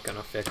it. I'm not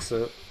gonna fix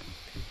it.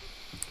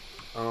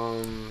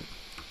 Oh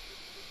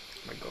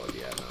my god,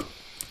 yeah, no.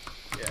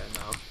 Yeah,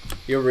 no.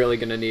 You're really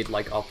gonna need,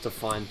 like,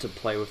 Optifine to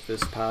play with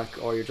this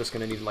pack, or you're just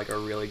gonna need, like, a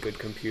really good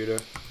computer.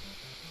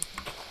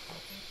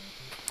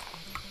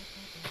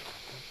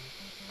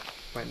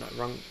 Wait, no,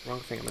 wrong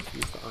thing. I meant to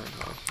use the iron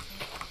heart.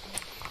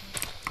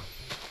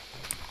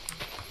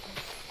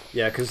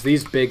 Yeah, because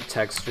these big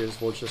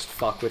textures will just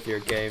fuck with your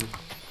game,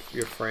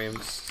 your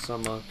frames so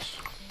much.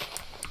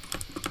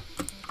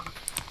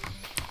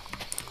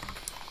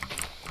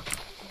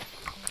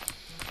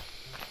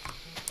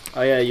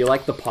 Oh yeah, you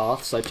like the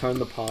paths? I turned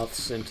the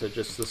paths into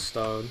just the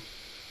stone.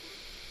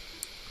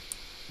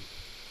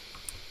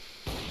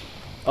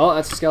 Oh,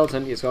 that's a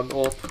skeleton. He's got an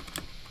orb.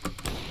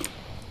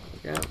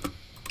 Yeah.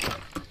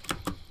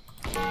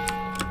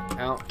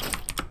 Ow.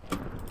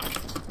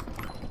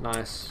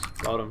 Nice.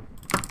 Got him.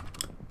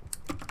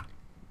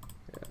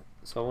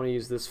 So I want to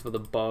use this for the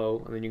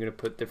bow, and then you're going to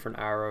put different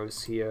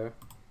arrows here.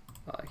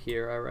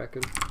 Here, I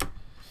reckon.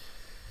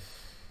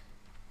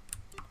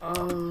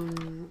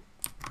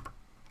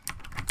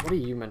 What are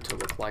you meant to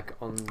look like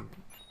on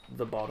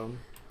the bottom?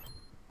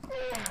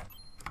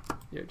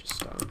 Yeah, just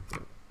stone.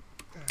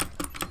 Yeah.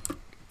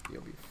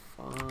 You'll be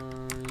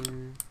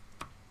fine.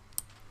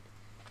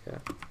 Yeah.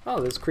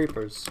 Oh, there's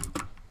creepers.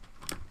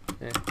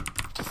 Yeah.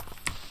 Okay.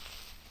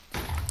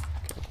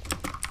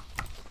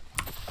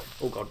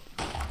 Oh god.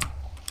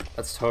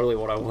 That's totally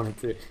what I wanted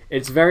to do.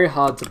 It's very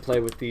hard to play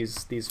with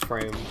these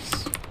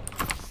frames.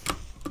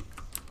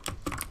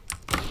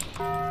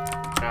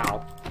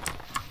 Ow.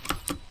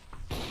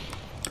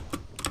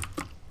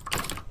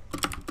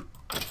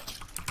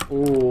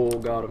 Ooh,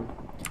 got him.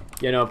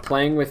 You know,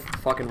 playing with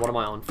fucking, what am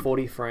I on,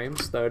 40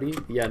 frames? 30?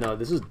 Yeah, no,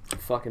 this is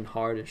fucking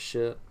hard as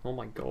shit. Oh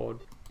my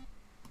god.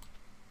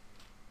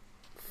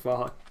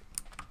 Fuck.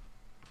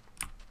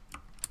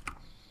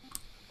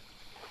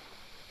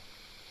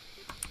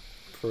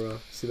 Bro,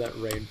 see that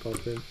rain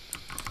pop in?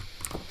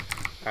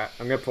 Alright,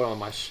 I'm gonna put on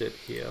my shit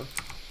here,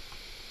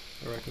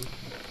 I reckon.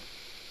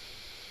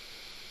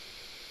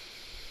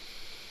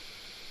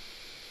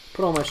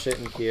 Put all my shit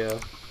in here.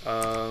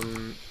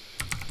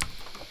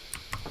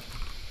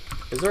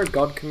 Is there a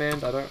god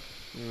command? I don't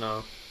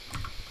know.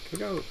 Can we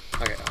go?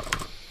 Okay, I don't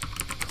know.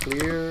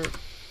 Clear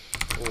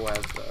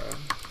weather.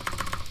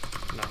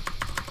 No.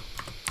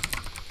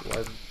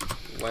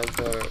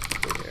 Weather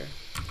clear.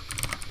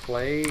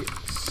 Play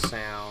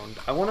sound.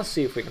 I want to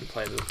see if we can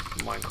play the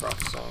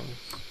Minecraft songs.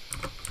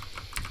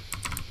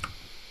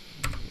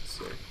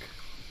 Sick.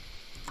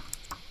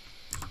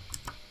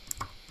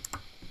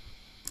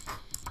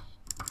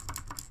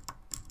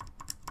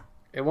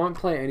 It won't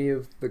play any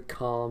of the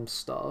calm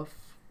stuff.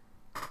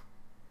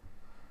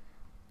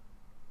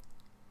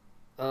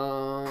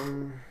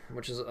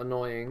 Which is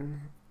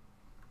annoying.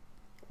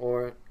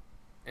 Or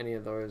any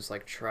of those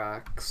like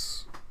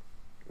tracks.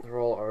 They're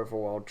all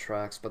overworld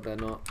tracks, but they're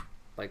not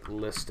like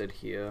listed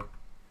here.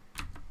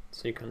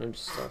 So you kind of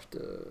just have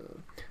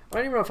to... I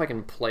don't even know if I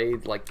can play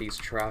like these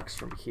tracks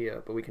from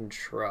here, but we can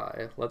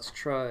try. Let's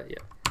try,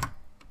 yeah.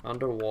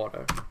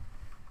 Underwater.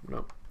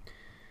 Nope.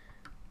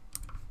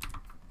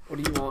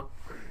 What do you want?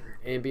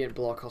 Ambient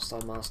block,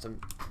 hostile master,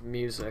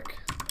 music.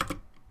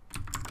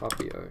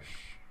 Papiosh.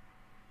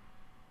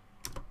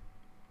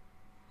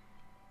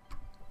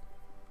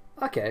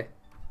 Okay.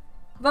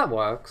 That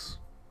works.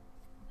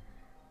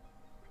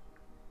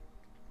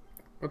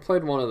 We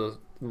played one of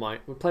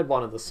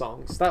the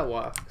songs. That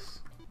works.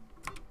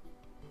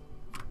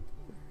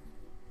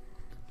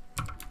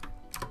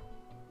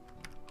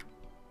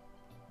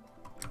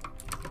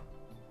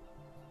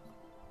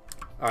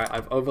 Alright,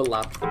 I've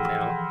overlapped them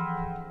now.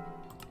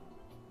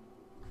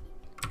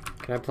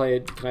 Can I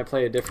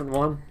play a different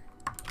one?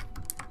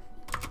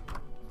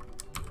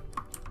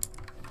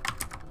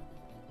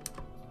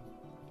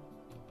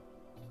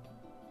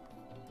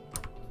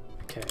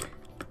 Okay.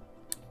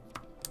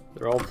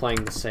 They're all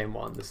playing the same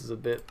one. This is a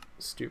bit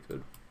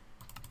stupid.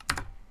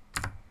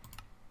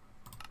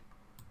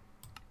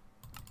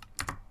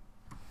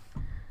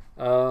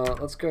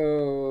 Let's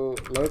go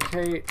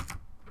locate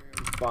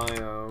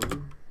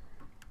biome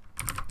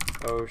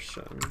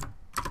ocean.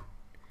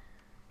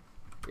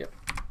 Yep.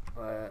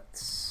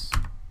 Let's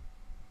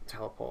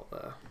teleport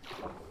there.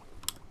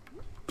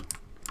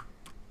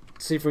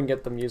 See if we can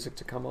get the music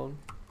to come on.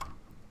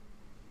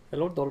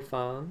 Hello,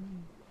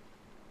 Dolphin.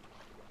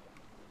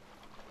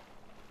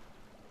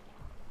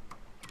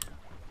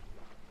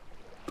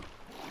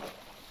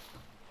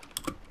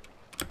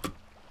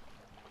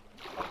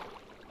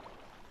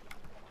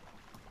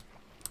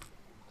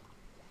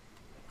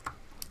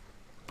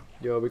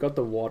 Yo, we got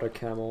the water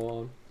camel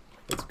on.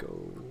 Let's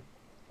go.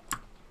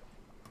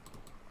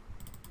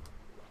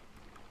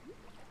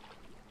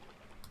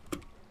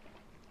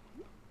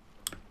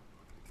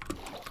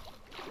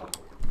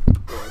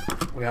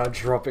 We are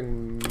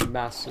dropping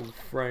massive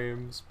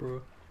frames,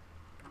 bro.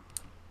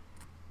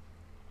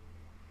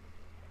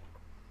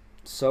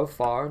 So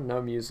far,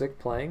 no music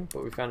playing,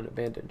 but we found an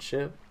abandoned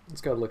ship.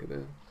 Let's go look at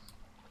this.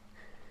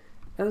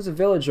 And there's a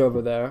village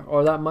over there,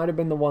 or that might have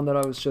been the one that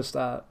I was just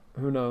at.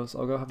 Who knows?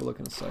 I'll go have a look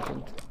in a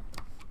second.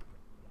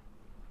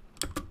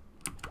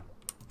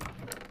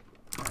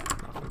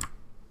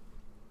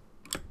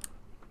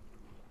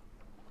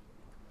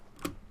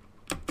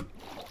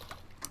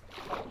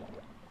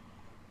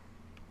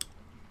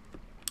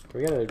 Can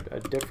we get a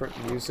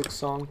different music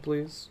song,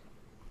 please?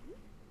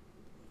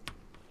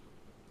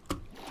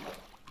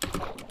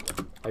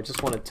 I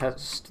just want to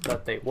test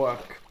that they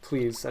work,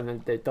 please, and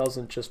then it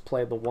doesn't just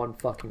play the one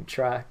fucking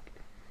track.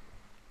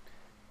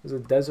 There's a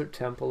desert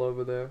temple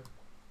over there.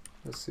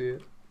 Let's see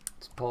it.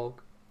 It's Pog.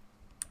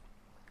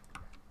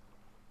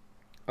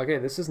 Okay,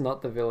 this is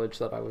not the village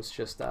that I was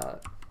just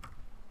at.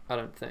 I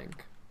don't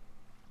think.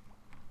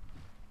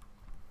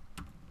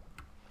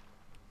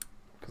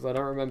 Because I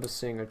don't remember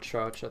seeing a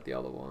church at the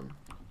other one.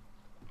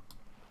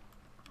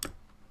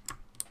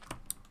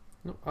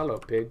 Oh, hello,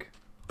 pig.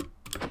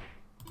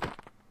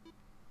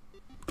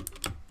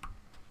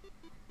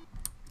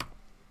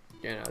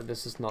 You know,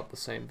 this is not the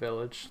same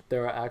village.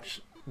 There are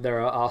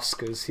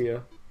Oscars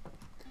here.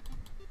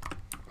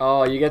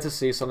 Oh, you get to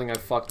see something I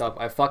fucked up.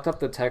 I fucked up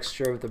the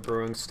texture of the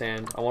brewing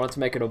stand. I wanted to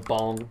make it a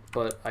bong,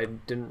 but I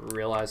didn't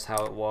realize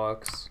how it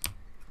works.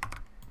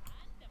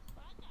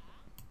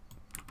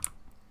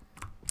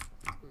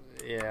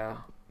 Yeah,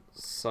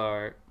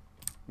 so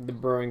the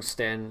brewing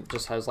stand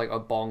just has like a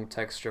bong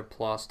texture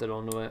plastered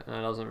onto it, and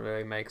it doesn't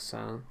really make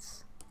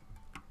sense.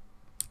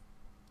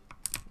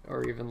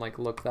 Or even like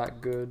look that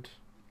good.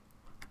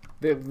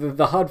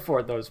 The HUD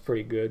for it though is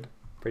pretty good.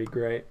 Pretty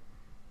great.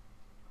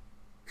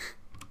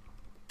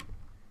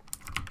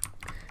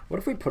 What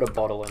if we put a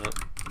bottle in it?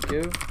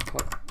 Give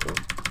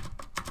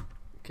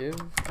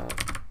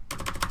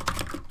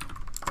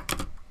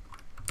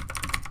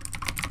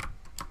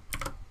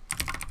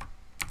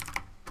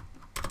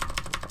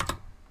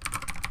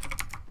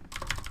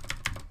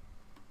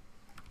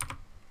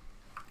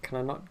Can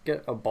I not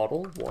get a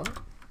bottle? What?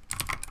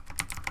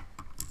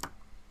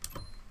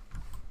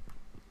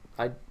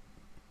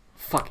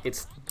 Fuck,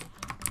 it's...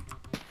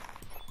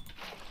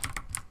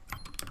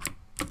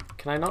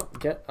 Can I not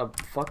get a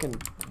fucking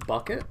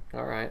bucket?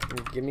 Alright,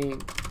 give me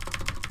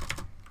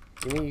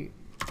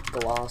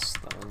glass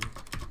then.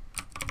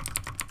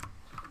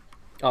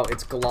 Oh,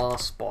 it's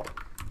glass bottle.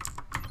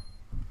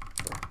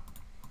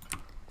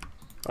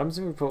 What happens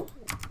if we put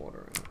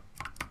water in it?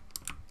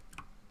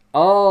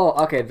 Oh,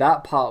 okay,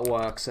 that part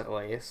works at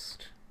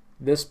least.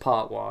 This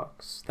part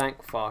works.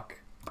 Thank fuck.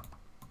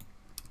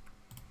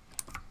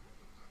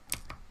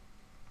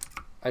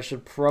 I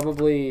should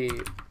probably...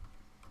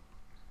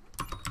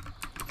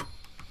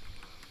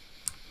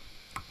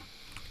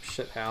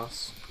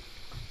 Shithouse.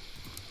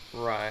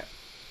 Right.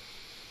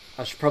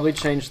 I should probably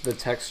change the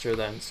texture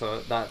then,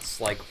 so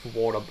that's like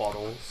water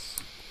bottles.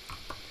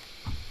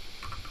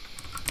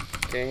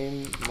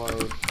 Game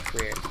mode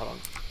create, hold on.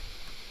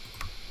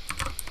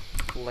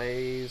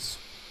 Blaze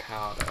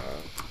powder.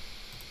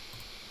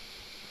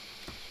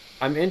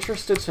 I'm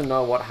interested to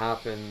know what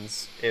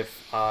happens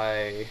if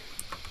I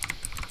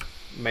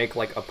make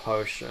like a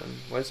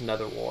potion. Where's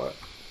nether wart?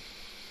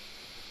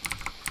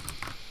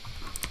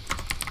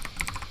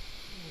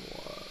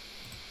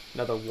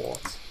 Nether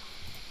wart.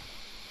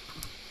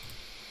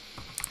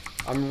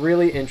 I'm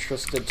really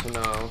interested to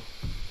know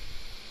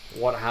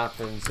what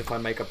happens if I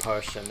make a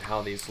potion,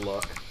 how these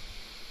look.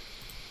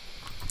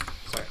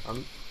 Sorry,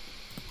 I'm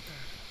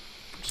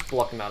just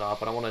blocking that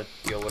up. I don't want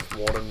to deal with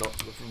water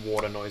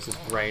noises,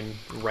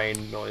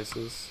 rain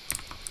noises.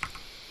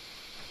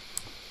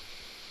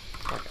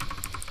 Okay.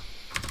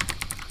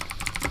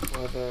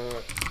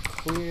 Weather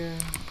clear.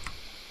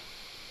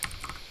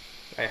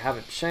 I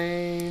haven't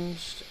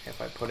changed.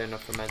 If I put in a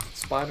fermented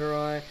spider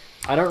eye,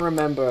 I don't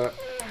remember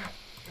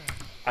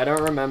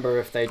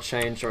if they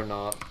change or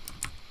not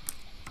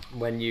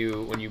when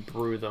you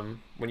brew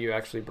them, when you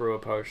actually brew a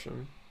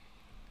potion.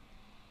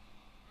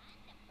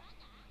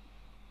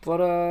 But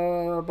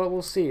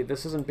we'll see.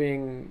 This isn't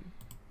being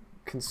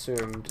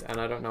consumed, and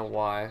I don't know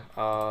why.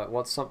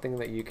 What's something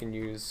that you can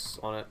use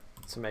on it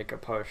to make a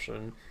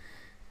potion?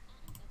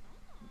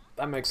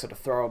 That makes it a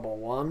throwable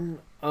one.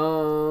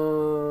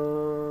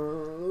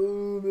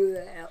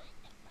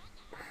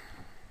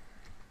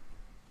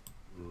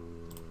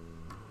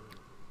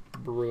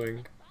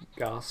 Brewing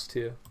ghast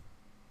here.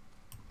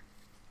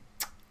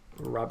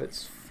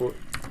 Rabbit's foot.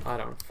 I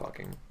don't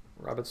fucking...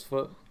 Rabbit's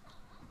foot?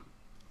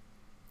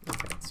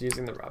 It's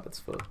using the rabbit's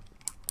foot.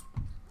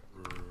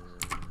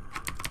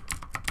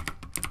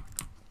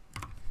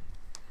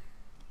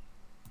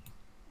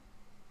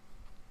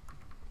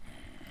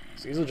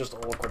 So these are just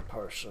awkward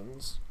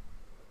potions.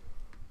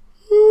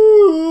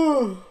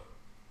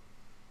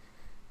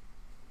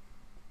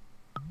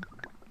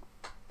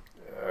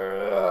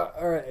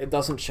 Alright, it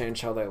doesn't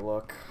change how they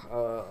look.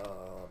 I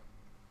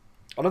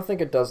don't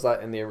think it does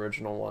that in the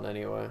original one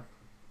anyway.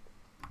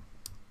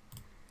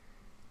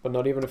 But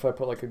not even if I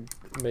put like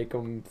make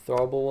them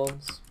throwable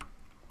ones.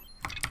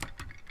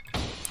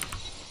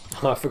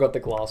 I forgot the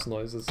glass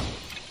noises.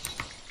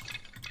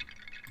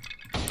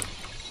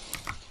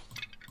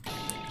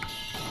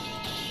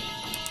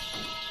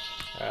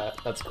 Alright,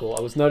 that's cool.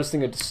 I was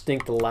noticing a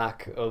distinct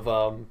lack of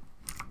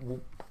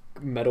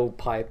metal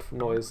pipe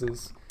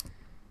noises.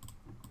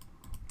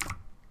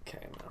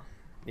 Okay, no.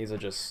 These are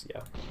just,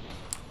 yeah.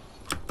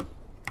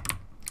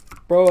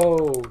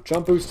 Bro,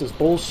 jump boost is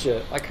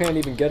bullshit. I can't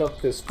even get up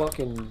this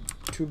fucking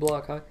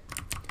 2-block high.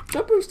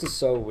 Jump boost is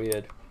so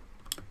weird.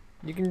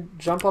 You can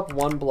jump up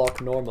 1 block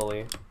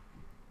normally.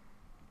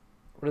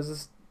 What is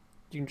this?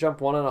 You can jump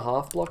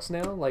 1.5 blocks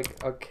now?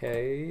 Like,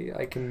 okay,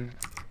 I can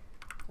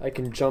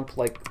jump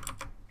like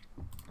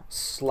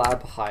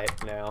slab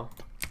height now.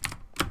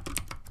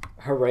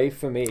 Hooray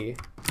for me.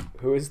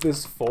 Who is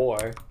this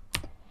for?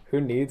 Who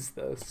needs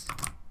this?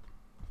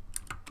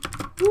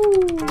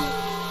 Woo!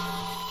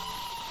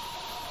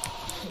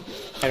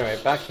 Anyway,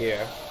 back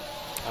here.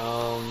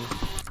 I'm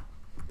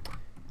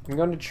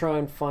going to try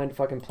and find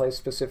if I can play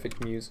specific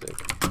music.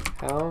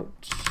 How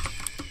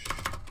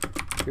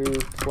to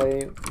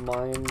play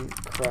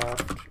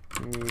Minecraft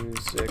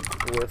music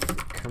with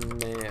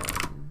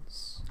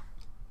commands.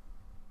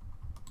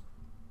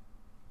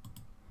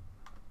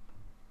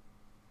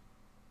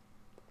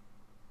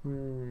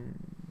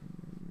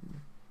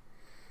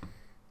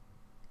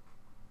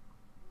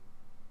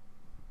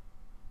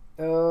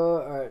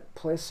 Alright,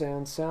 play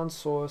sound, sound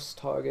source,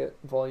 target,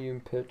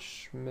 volume,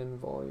 pitch, min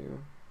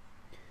volume.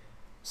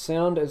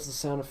 Sound is the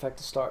sound effect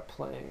to start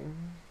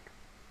playing.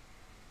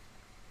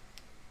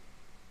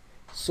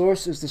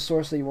 Source is the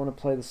source that you want to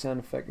play the sound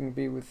effect and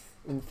be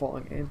within the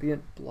following: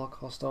 ambient, block,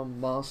 hostile,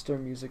 master,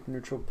 music,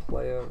 neutral,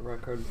 player,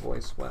 record,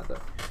 voice, weather.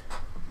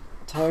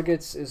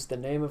 Targets is the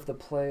name of the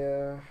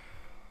player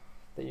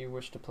that you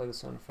wish to play the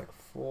sound effect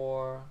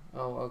for.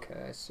 Oh,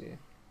 okay, I see.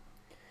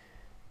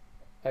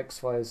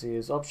 XYZ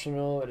is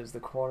optional. It is the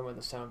corner where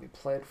the sound will be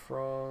played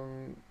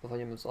from.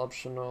 Volume is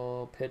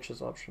optional. Pitch is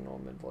optional.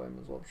 Mid volume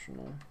is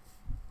optional.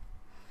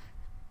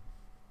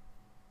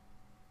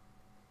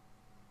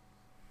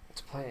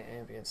 To play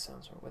ambient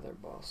sounds or wither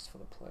boss for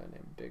the player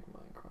named Big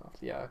Minecraft.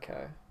 Yeah,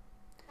 okay.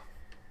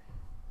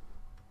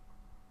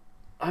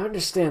 I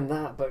understand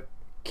that, but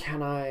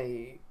can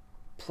I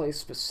play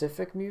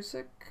specific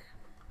music?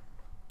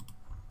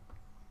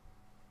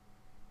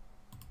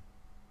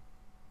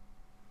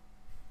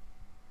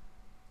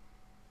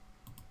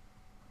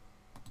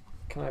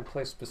 Can I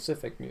play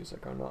specific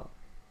music or not?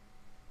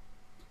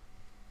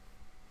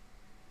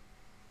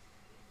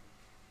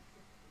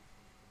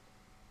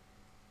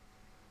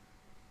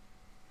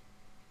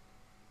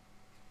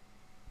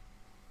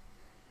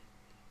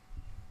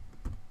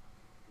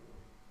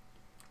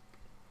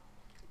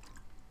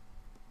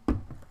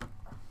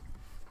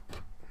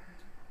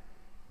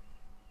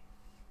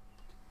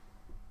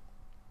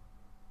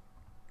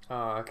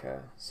 Oh, okay.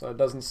 So it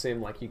doesn't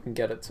seem like you can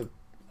get it to...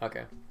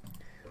 Okay.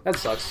 That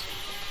sucks.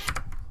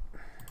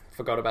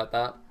 Forgot about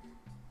that.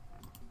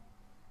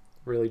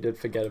 Really did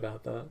forget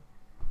about that.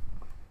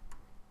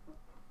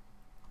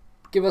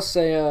 Give us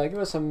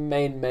a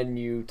main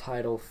menu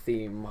title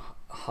theme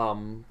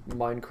hum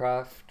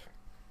Minecraft.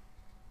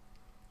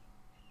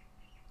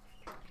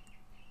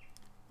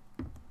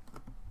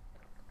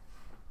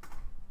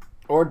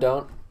 Or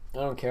don't. I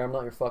don't care. I'm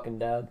not your fucking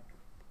dad.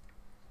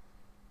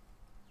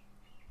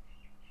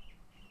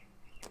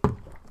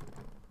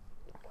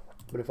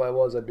 But if I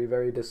was, I'd be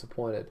very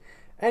disappointed.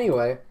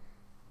 Anyway,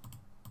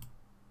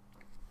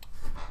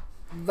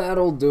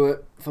 that'll do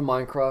it for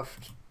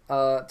Minecraft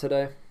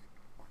today.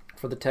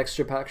 For the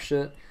texture pack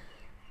shit.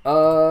 You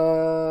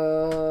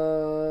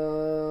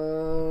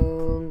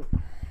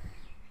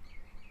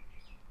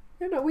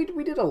know,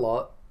 we did a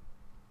lot.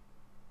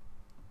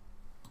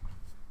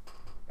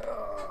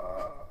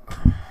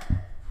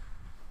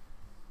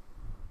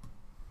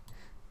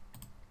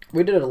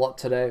 We did a lot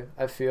today,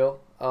 I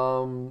feel.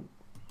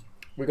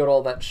 We got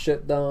all that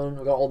shit done.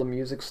 We got all the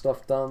music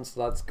stuff done, so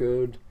that's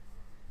good.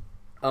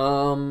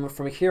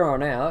 From here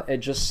on out, it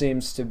just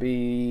seems to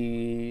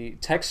be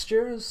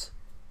textures,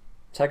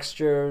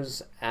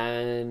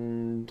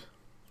 and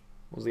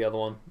what was the other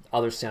one?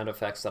 Other sound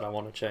effects that I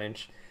want to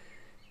change.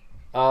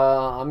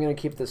 I'm gonna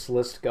keep this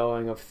list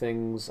going of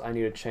things I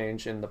need to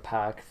change in the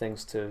pack,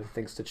 things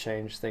to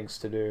change, things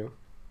to do.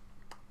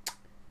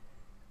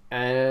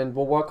 And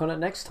we'll work on it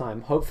next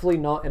time. Hopefully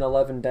not in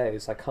 11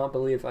 days. I can't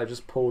believe I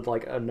just pulled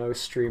like a no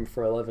stream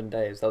for 11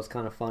 days. That was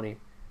kind of funny.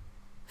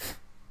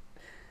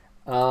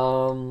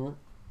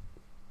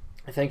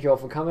 Thank you all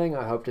for coming.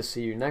 I hope to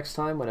see you next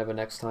time, whenever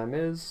next time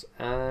is,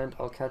 and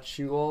I'll catch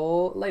you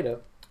all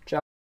later.